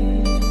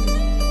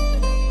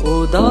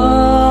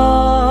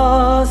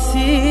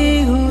उदासी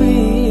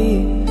हुई।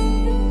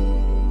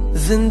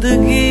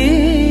 जिंदगी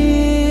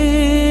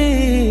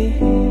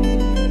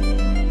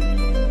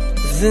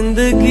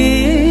जिंदगी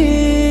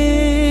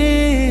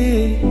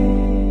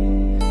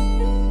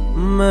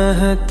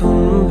मैं तुम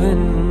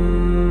बिन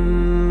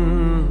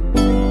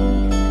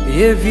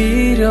ये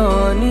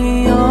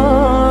वीरानियां,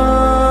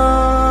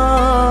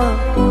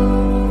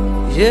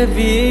 ये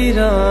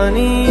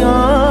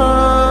वीरानियां,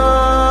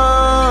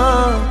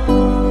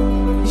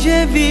 ये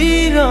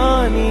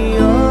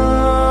वीरानियां,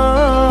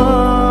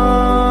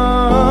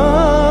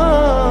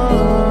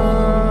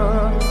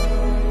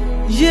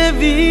 ये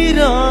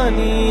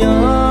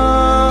वीरानियां।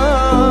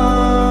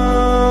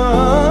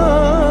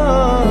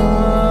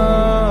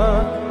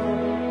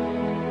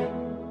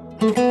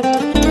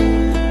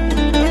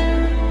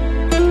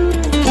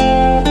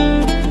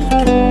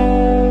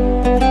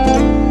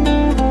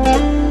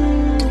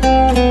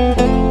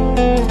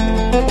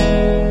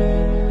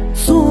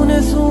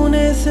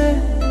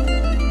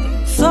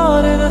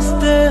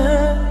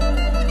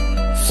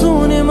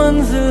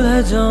 मंजिल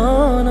है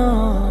जाना,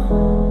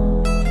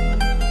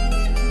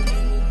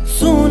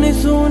 सूनी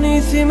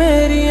सूनी सी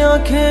मेरी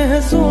आंखें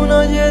हैं,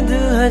 सूना ये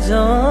दिल है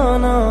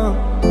जाना।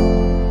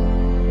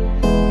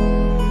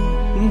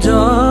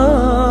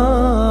 जाना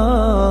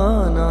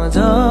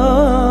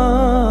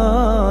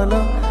जाना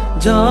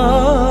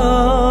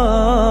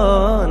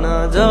जाना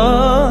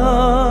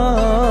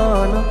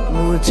जाना,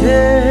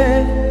 मुझे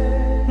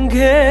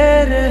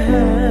घेरे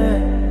हैं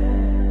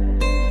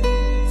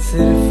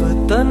सिर्फ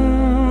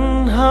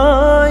तन्हाइयां,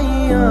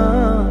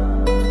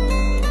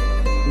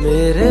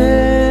 मेरे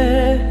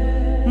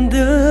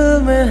दिल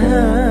में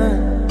है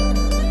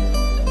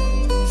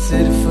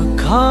सिर्फ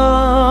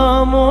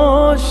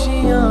खामोशियां।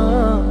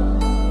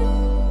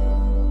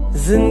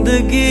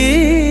 जिंदगी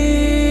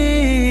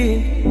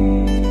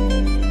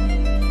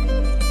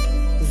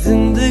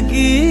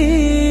जिंदगी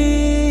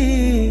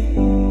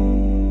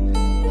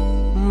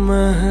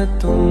मैं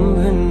तुम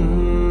बिन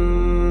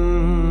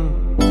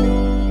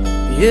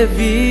ये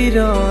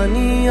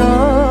वीरानियां,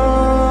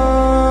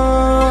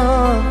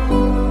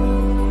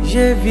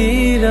 ये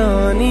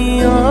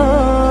वीरानियां,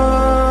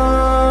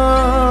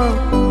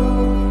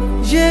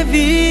 ये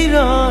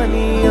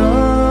वीरानियां,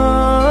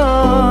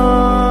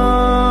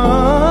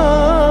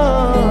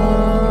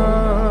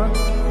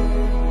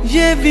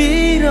 ये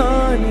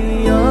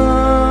वीरानियां।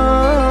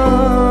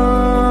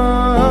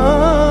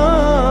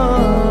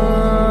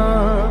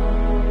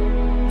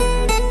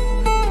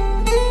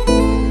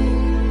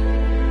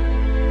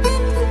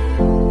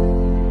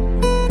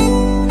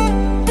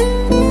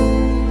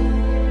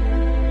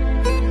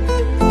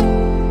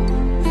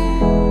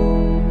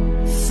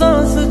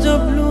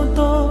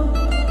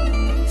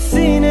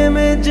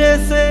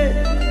 जैसे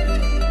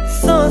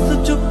सांस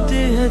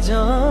चुभती है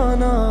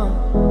जाना,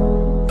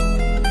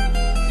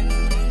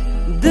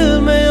 दिल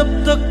में अब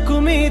तक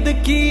उम्मीद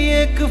की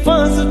एक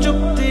फांस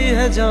चुभती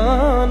है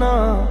जाना।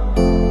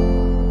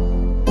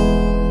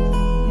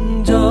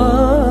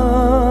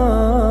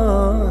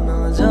 जाना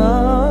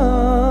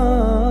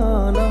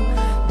जाना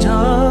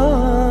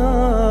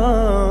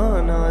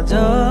जाना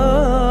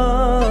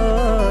जाना,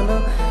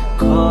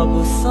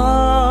 ख्वाब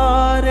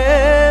सारे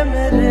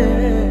मेरे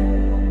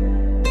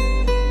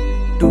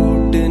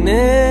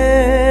टूटने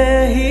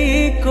ही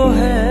को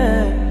है,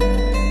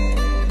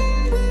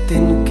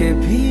 तिनके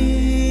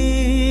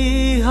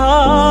भी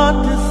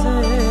हाथ से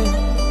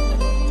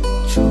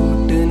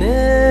छूटने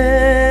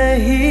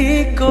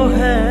ही को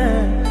है।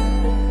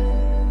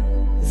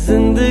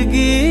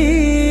 जिंदगी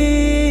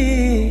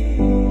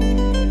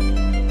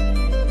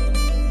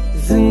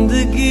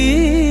जिंदगी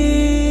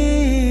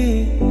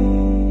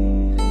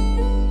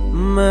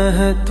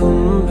मैं तुम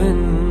बिन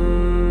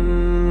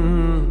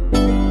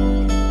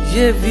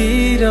ये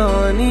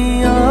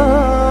वीरानिया,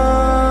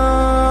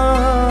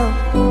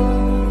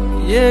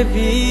 ये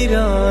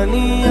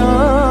वीरानिया,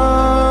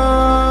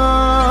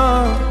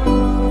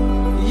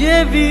 ये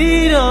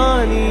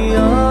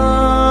वीरानिया,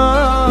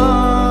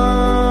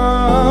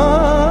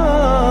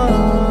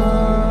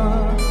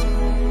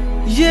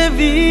 ये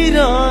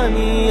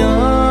वीरानिया,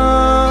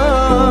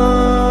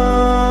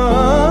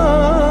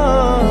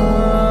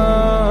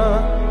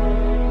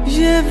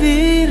 ये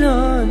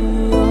वीरानिया।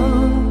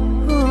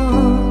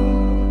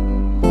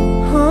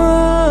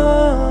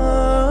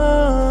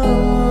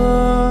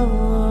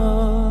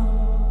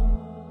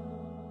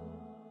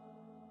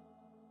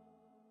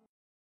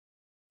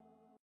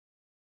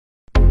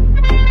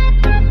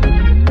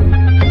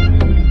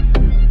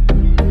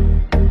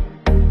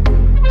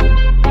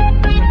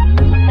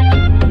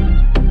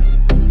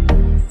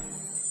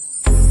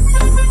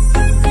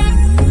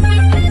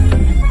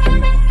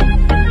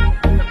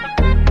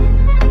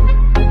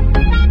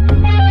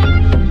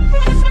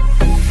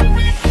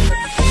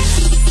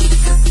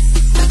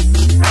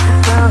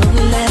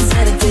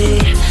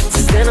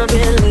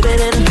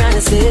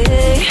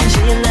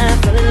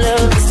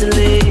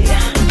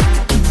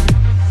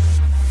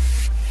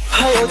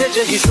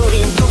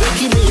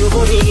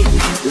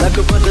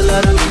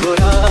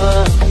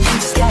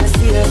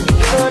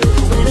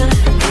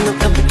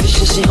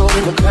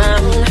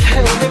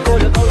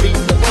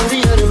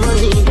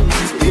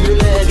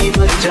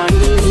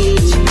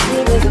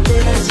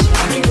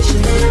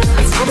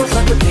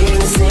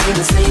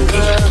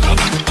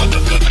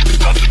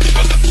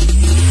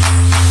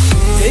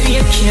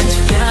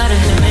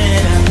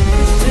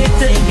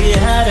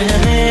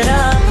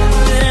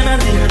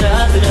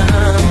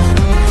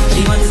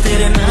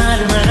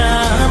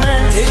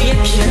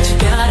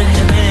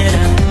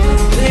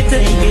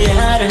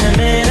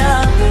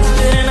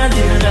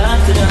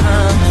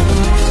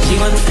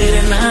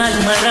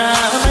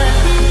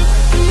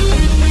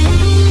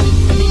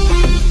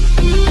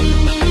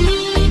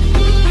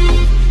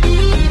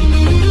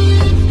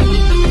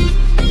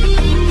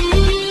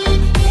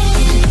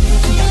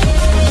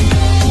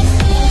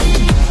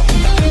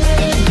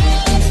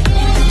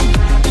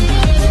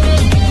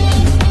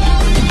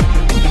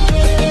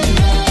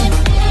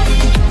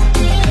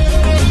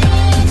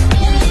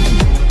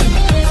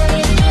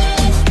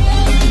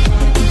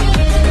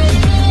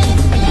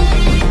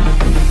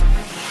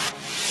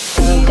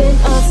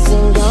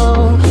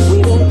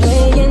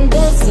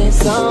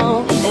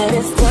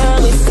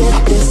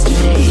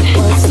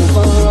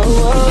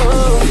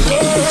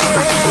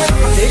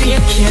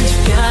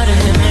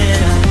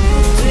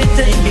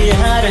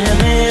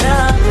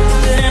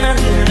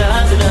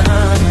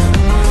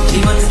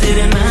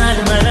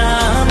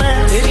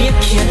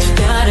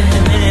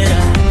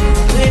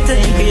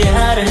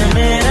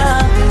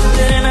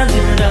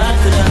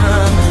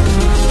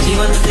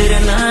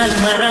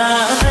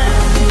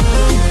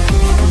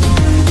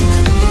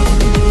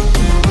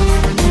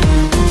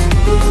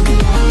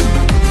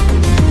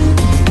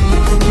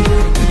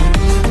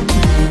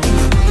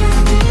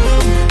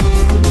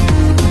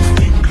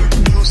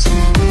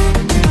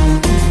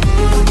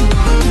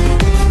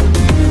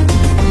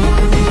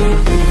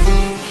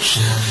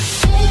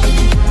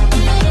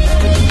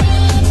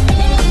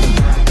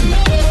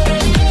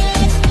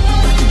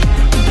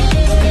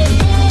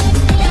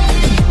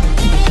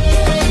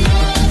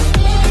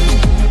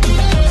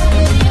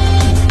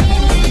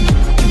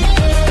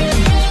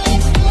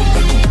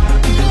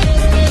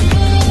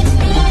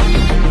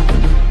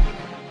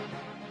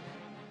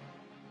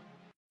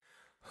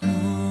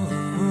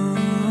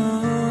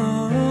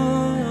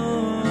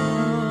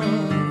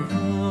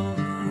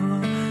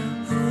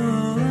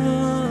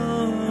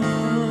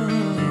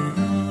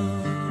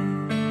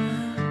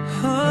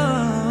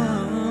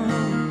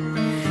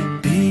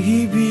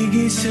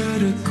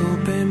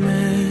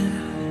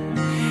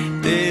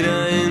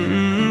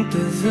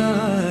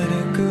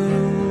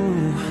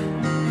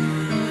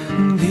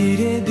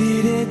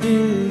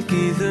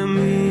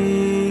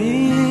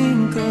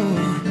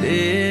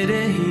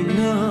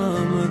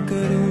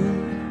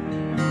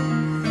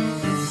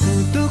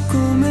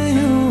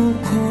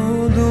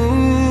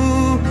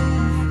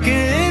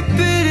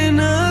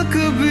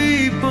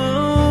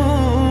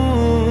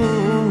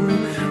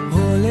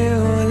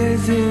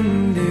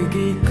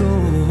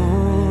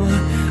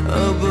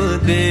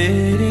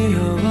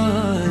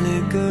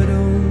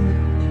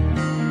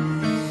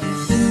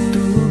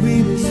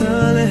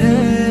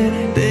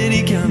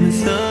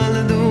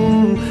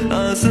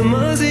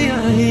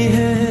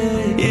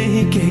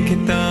 के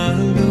ताल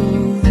दो।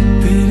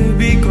 फिर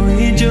भी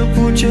कोई जो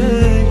पूछे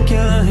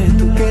क्या है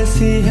तू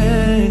कैसी है,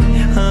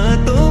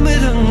 हाथों में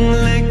रंग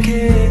लेके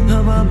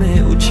हवा में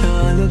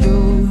उछाल दो।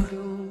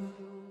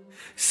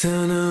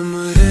 सनम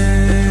रे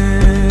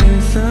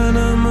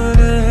सनम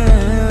रे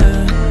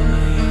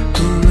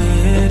तू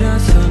मेरा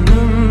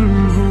सनम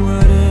हुआ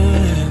रे।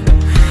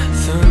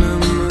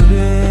 सनम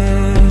रे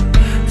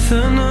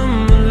सनम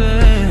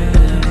रे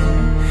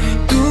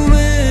तू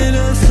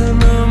मेरा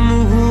सनम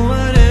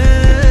हुआ रे।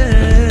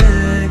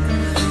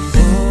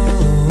 ओ,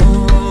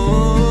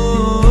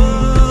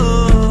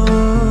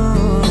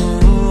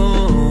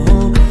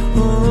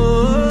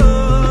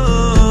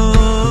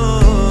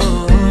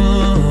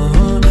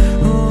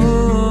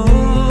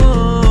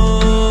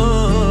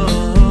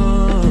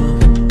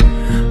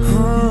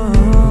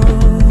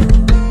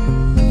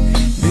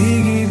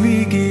 भीगी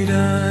भीगी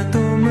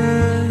रातों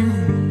में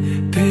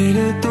फिर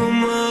तुम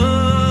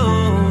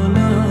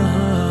आना,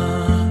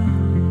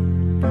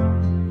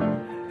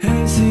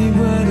 ऐसी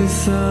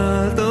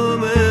बरसातों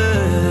में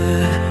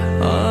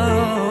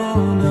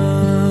आओ ना,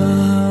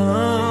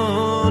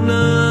 आओ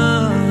ना।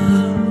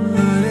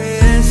 अरे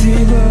ऐसी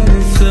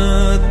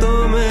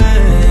बरसातों में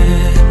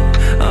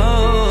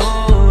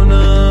आओ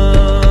ना,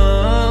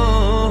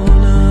 आओ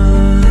ना।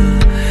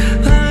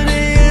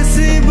 अरे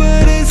ऐसी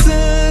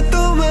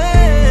बरसातों में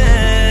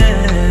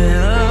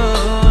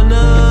आओ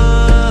ना।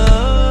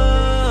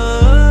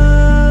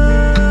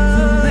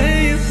 Lay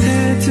your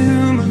head to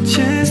my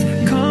chest,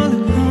 call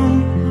it home.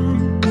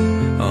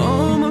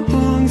 All my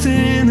belongs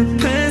in the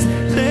past,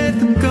 let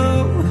them go.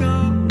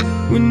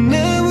 When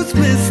I was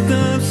messed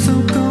up, so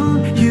gone,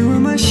 you were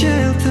my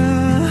shelter,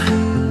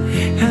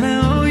 and I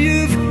owe you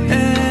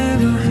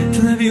forever to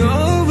love you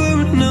over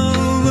and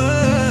over.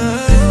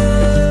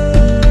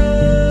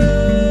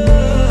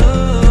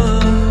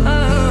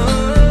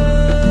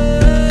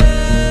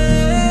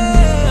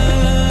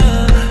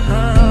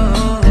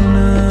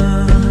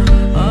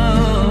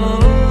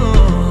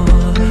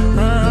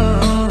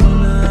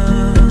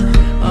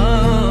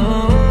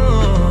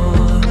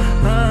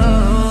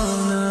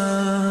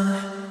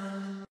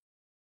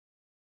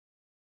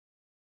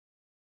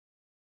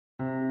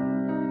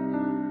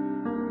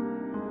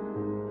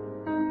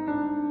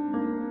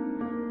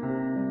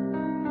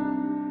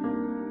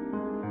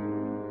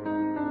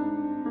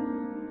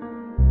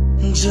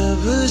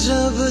 जब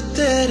जब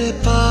तेरे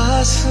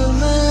पास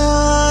मैं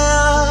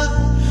आया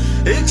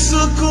एक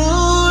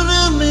सुकून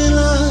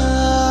मिला,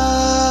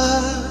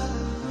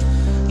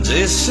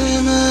 जिसे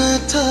मैं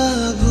था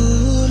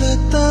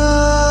भूलता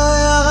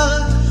आया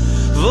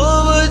वो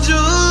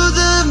वजूद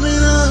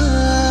मिला।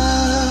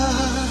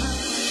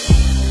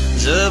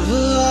 जब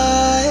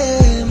आए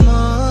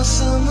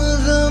मौसम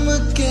गम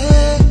के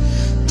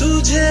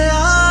तुझे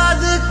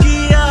याद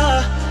किया,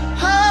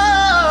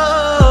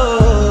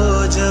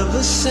 जब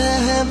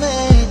सहमे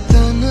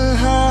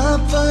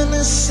तन्हापन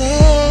से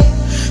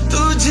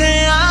तुझे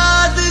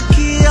याद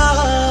किया।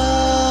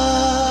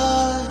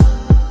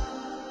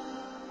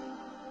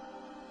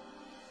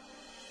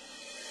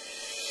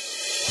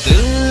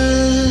 दिल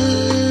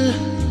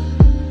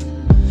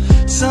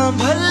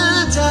संभल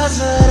जा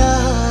जरा,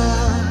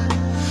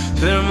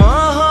 फिर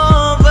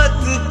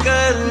मोहब्बत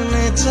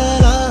करने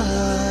चला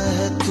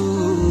है तू।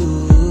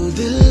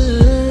 दिल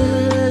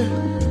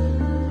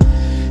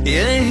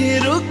यही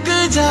रुक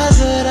जा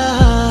जरा,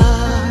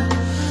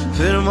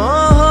 फिर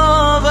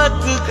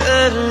मोहब्बत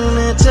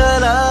करने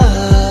चला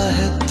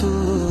है तू।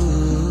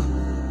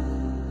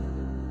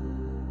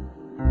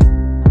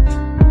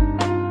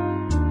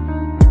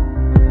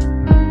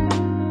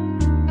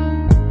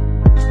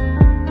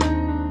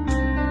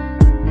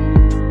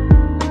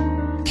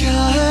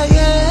 क्या है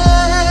ये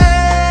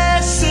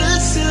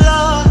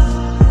सिलसिला,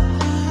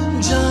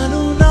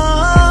 जानू ना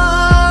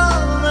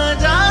मैं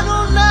जानू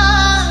ना।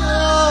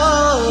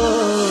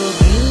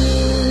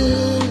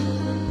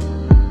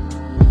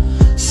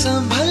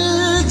 संभल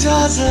जा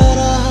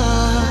जरा,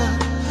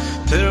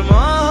 फिर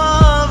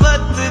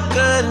मोहब्बत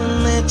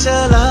करने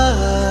चला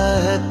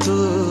है तू।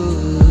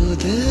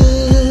 दिल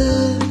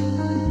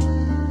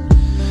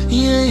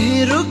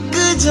यही रुक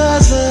जा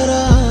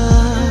जरा,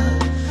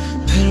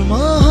 फिर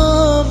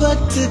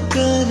मोहब्बत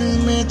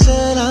करने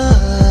चला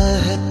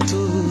है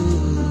तू।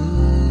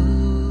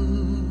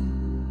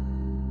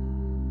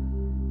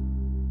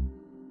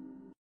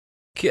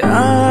 क्या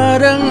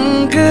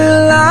रंग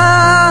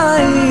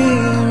लाई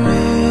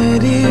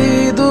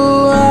मेरी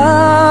दुआ,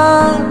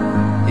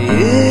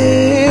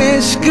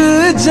 इश्क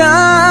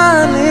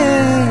जाने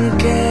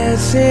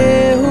कैसे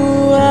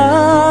हुआ।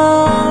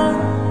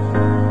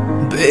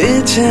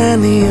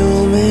 बेचैनियों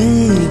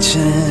में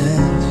चैन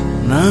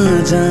ना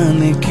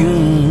जाने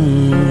क्यों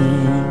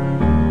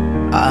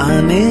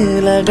आने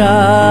लगा।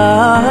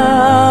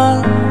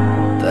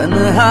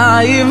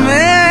 तन्हाई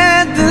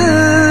में दिल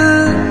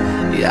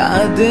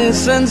यादें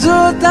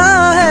संजोता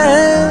है,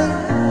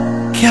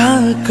 क्या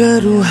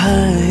करूँ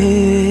हाय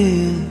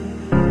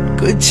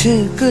कुछ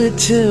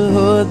कुछ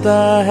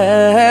होता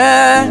है।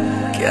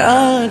 क्या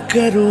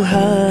करूँ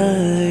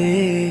हाय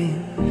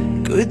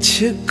कुछ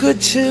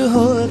कुछ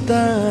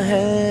होता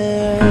है।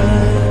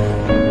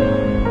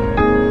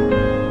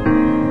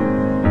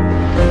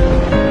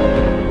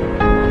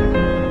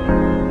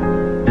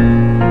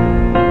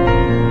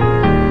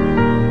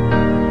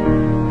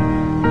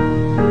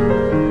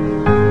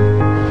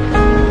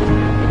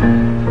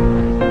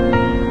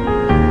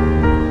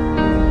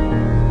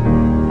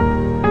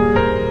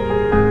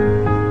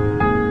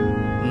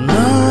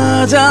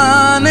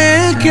 जाने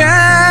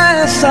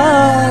कैसा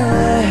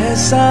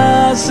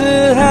एहसास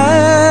है,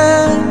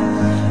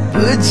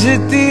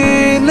 बुझती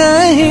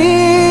नहीं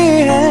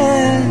है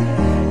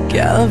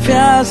क्या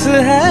प्यास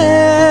है,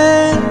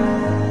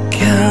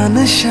 क्या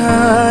नशा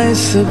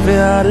इस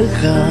प्यार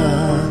का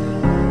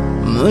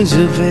मुझ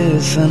पे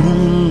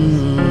सनम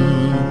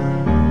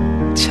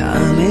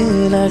छाने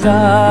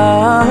लगा।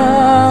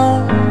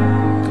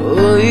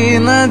 कोई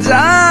न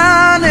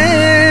जाने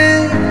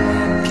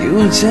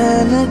क्यों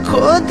चैन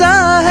खोता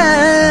है,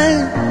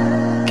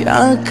 क्या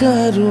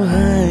करूँ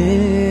है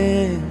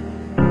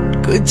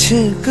कुछ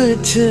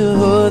कुछ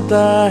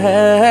होता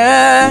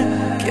है,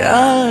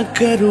 क्या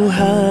करूँ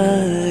है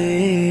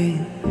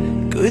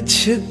कुछ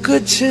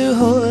कुछ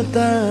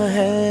होता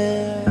है।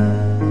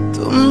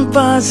 तुम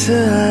पास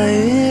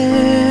आए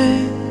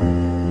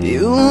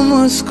यूं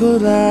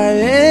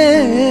मुस्कुराए,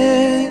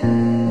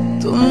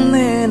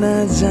 तुमने न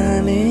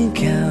जाने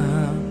क्या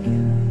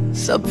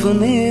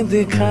सपने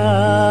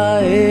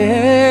दिखाए।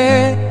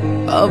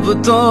 अब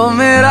तो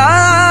मेरा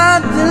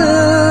दिल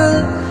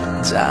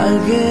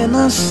जागे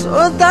न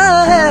सोता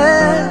है,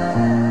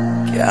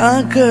 क्या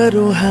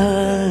करूँ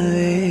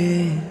है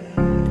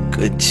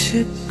कुछ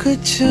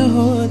कुछ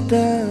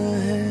होता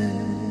है।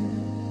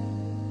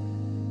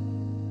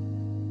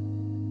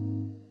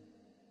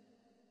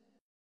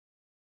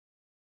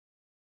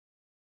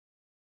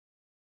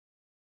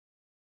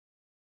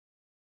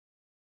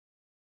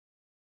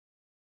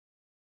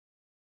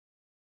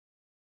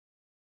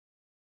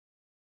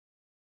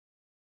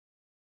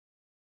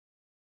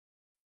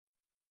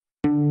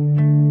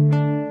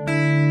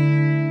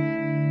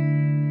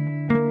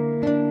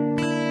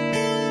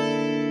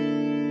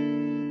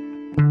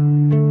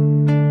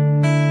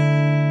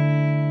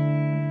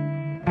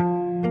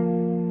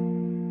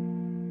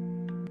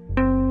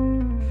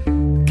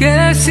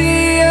 कैसी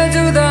ये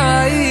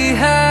जुदाई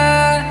है,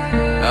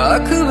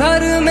 आँख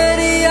भर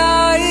मेरी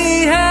आई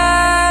है,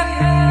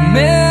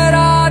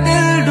 मेरा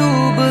दिल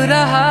डूब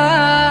रहा,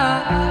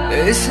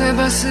 इसे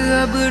बस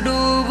अब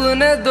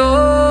डूबने दो।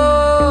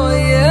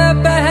 ये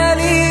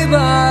पहली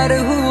बार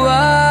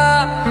हुआ,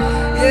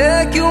 ये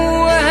क्यों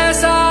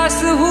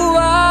एहसास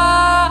हुआ,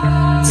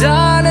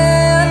 जाने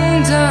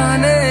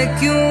अनजाने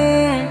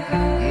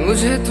क्यों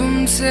मुझे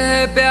तुमसे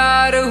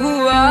प्यार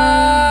हुआ।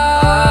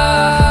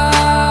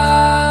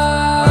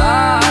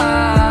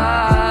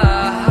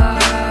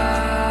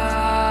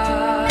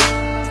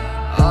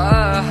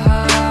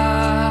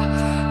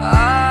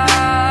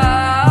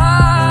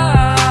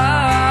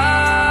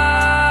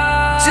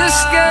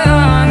 जिसके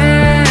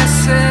आने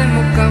से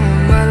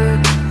मुकम्मल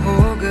हो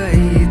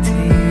गई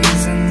थी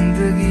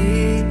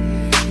जिंदगी,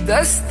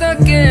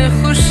 दस्तकें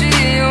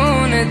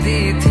खुशियों ने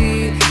दी थी,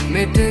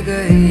 मिट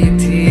गई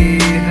थी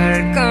हर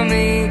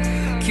कमी।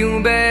 क्यों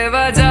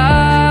बेवजह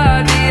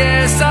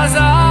दिए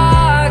सजा,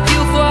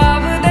 क्यों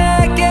ख्वाब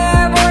देके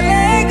वो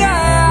ले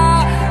गया,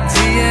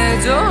 जिए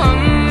जो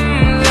हम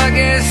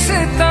लगे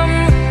सितम,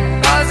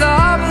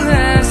 अजाब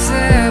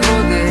ऐसे वो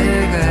दे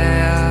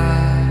गया।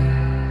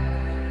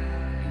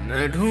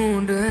 मैं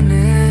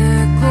ढूंढने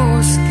को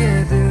उसके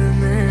दिल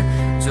में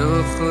जो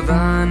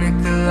खुदा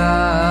निकला,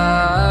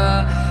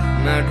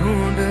 मैं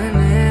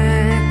ढूंढने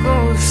को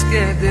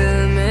उसके दिल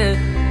में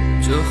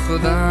जो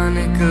खुदा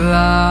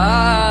निकला।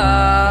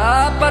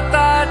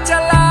 पता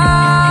चला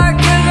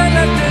कि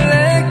गलत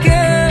लेके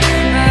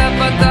मैं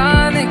पता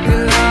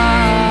निकला,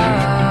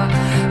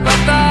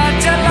 पता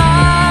चला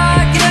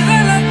कि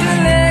गलत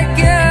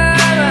लेके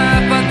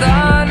मैं पता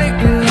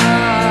निकला।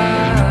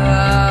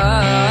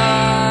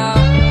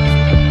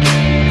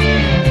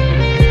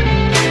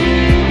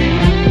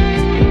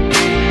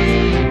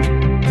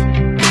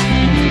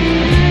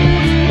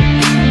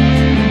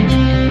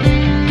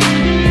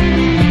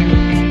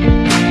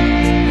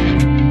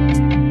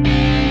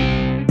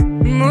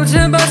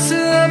 मुझे बस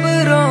अब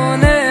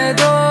रोने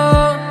दो,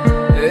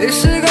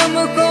 इस गम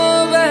को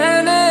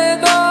बहने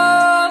दो,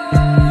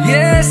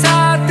 ये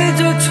साथ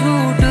जो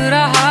छूट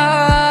रहा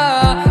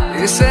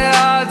इसे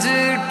आज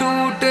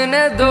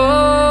टूटने दो।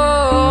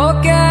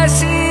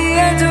 कैसी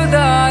ये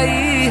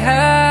जुदाई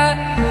है,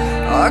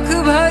 आँख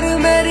भर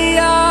मेरी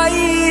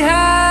आई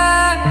है,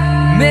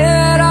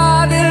 मेरा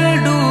दिल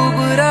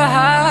डूब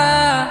रहा,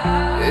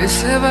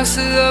 इसे बस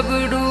अब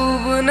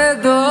डूबने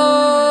दो।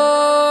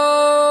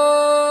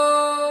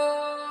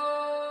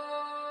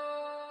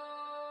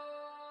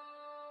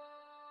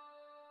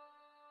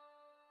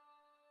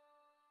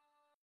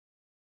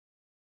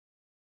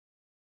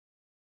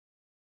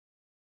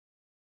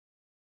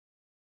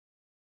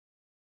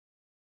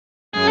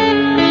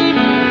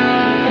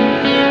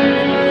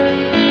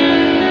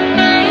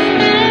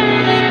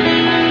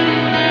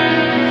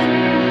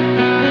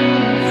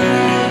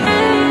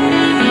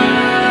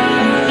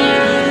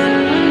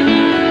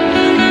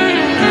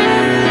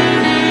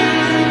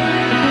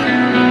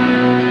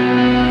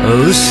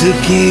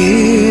 उसकी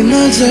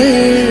नजर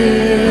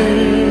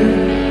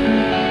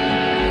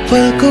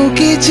पलकों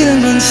की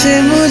चिलमन से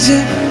मुझे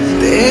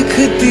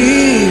देखती,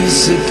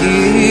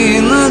 उसकी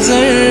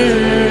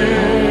नजर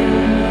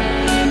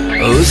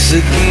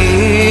उसकी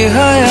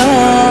हया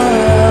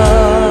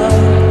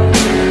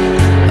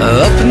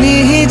अपनी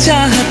ही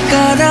चाहत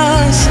का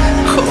राज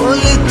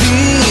खोलती,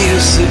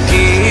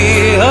 उसकी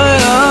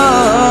हया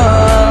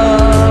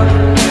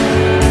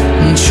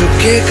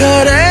झुके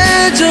करे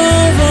जो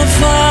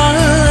वफा,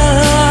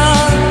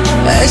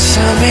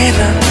 ऐसा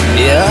मेरा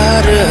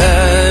यार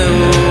है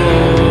वो,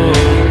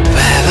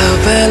 पहला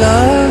पहला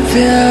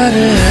प्यार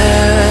है,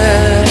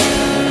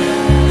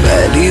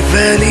 पहली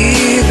पहली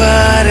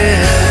बार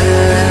है,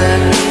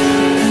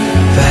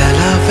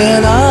 पहला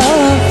पहला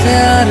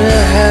प्यार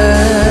है,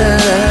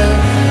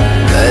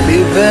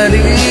 पहली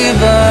पहली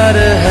बार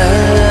है।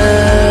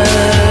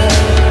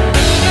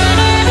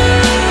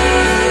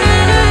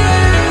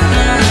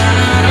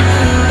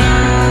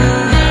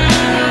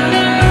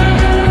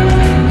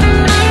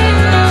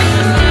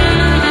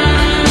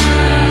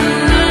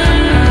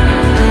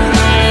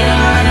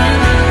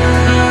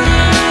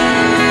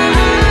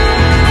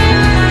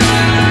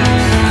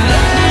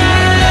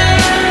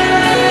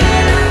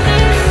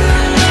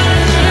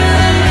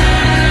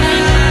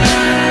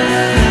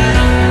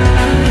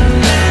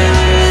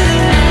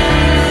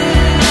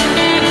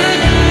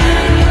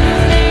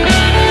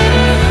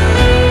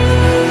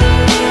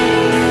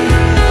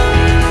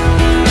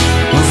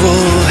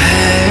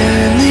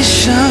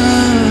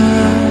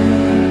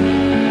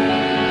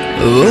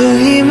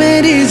 वही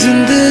मेरी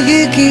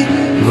जिंदगी की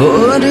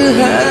भोर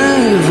है,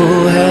 वो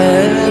है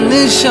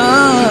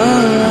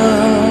निशान,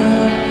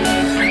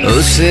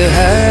 उसे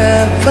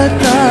है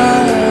पता,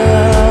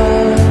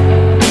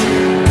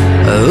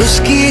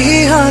 उसकी ही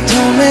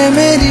हाथों में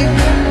मेरी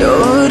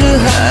डोर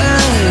है,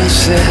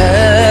 उसे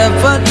है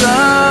पता,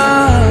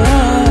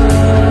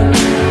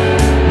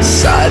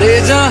 सारे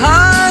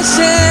जहां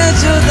से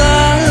जुदा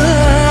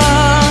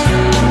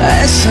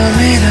ऐसा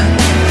मेरा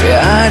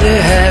प्यार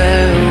है,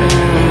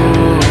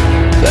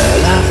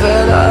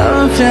 पहला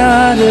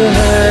प्यार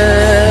है,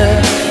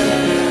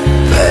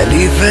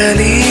 पहली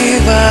पहली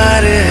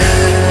बार है,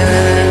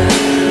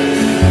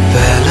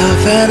 पहला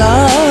पहला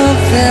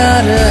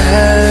प्यार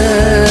है,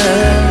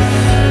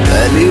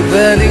 पहली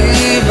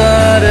पहली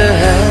बार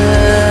है,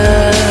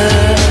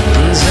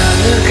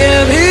 जान के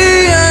भी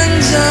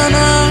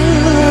अनजाना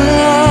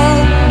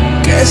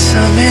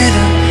कैसा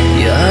मेरा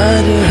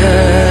यार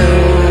है,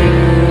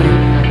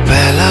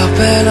 पहला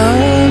पहला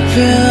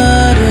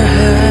प्यार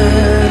है,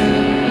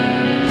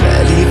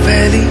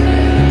 पहली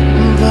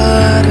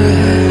बार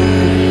है।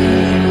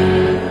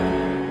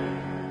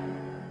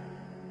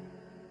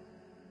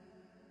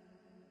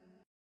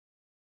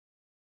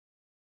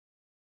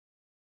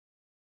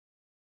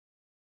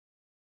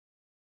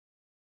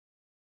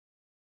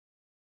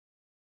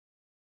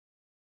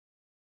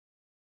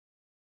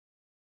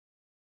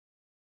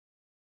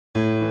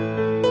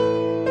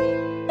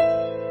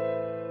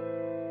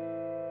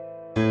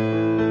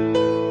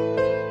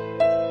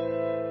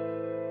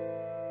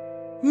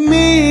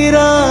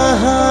 मेरा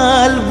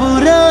हाल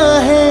बुरा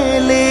है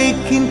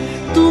लेकिन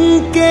तुम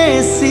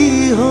कैसी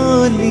हो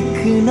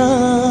लिखना,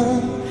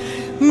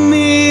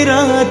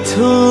 मेरा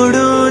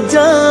छोड़ो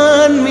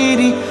जान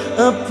मेरी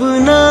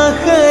अपना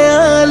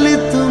ख्याल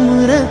तुम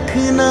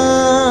रखना,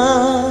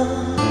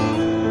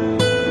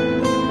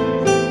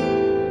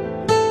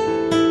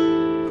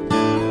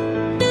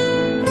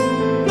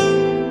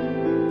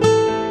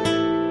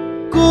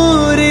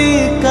 कोरे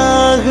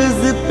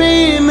कागज पे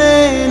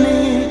मैंने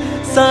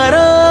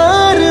सारा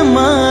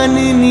अरमान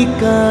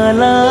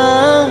निकाला,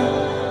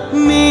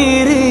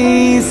 मेरे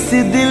इस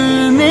दिल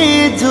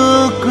में जो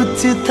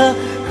कुछ था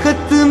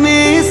खत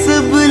में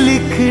सब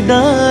लिख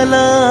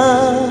डाला,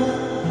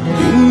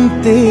 इन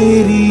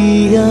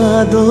तेरी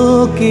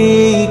यादों के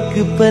एक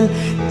पल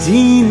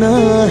जीना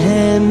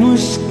है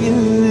मुश्किल,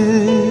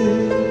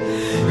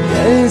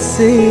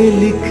 कैसे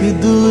लिख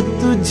दूं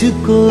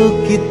तुझको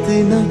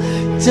कितना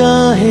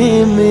चाहे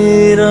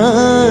मेरा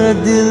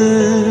दिल,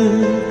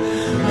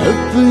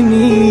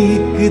 अपनी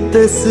एक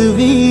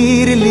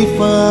तस्वीर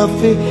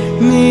लिफाफे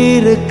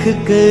में रख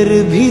कर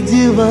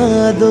भिजवा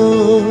दो,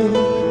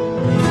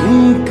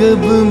 तुम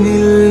कब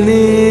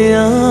मिलने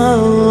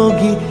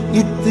आओगी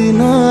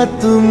इतना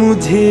तो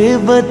मुझे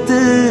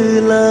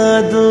बतला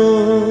दो,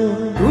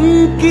 तुम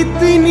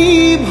कितनी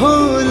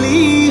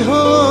भोली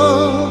हो,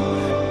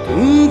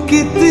 तुम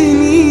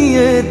कितनी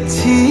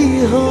अच्छी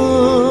हो,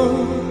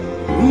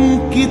 तुम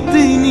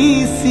कितनी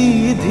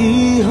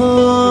सीधी हो,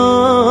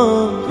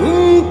 तुम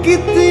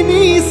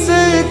कितनी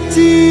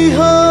सच्ची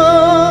हो,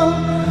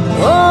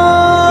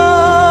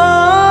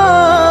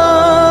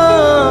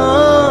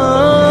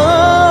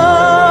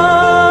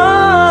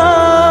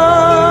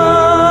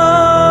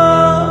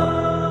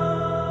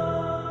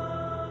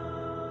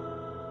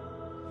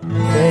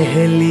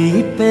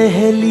 पहली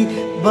पहली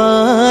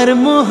बार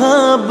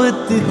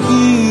मोहब्बत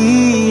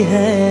की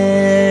है,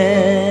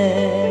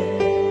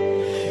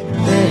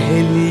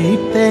 पहली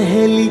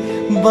पहली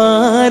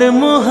बार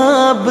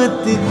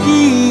मोहब्बत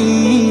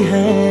की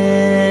है।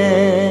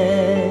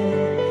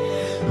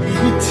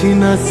 कुछ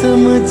न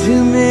समझ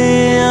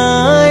में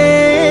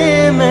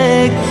आए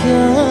मैं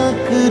क्या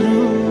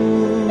करूं,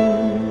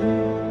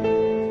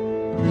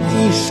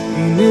 इश्क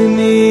ने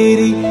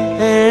मेरी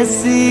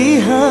ऐसी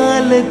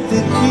हालत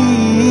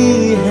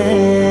की है।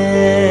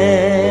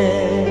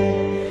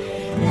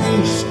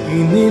 इश्क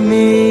ने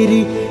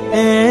मेरी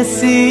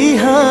ऐसी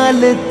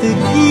हालत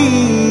की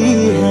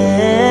है।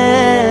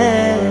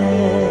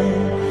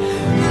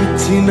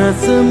 कुछ न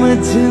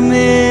समझ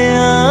में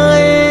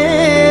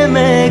आए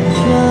मैं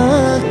क्या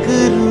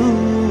करूं,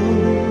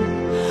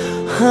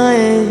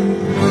 हाय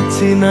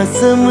कुछ न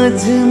समझ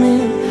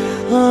में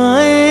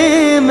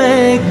आए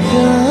मैं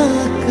क्या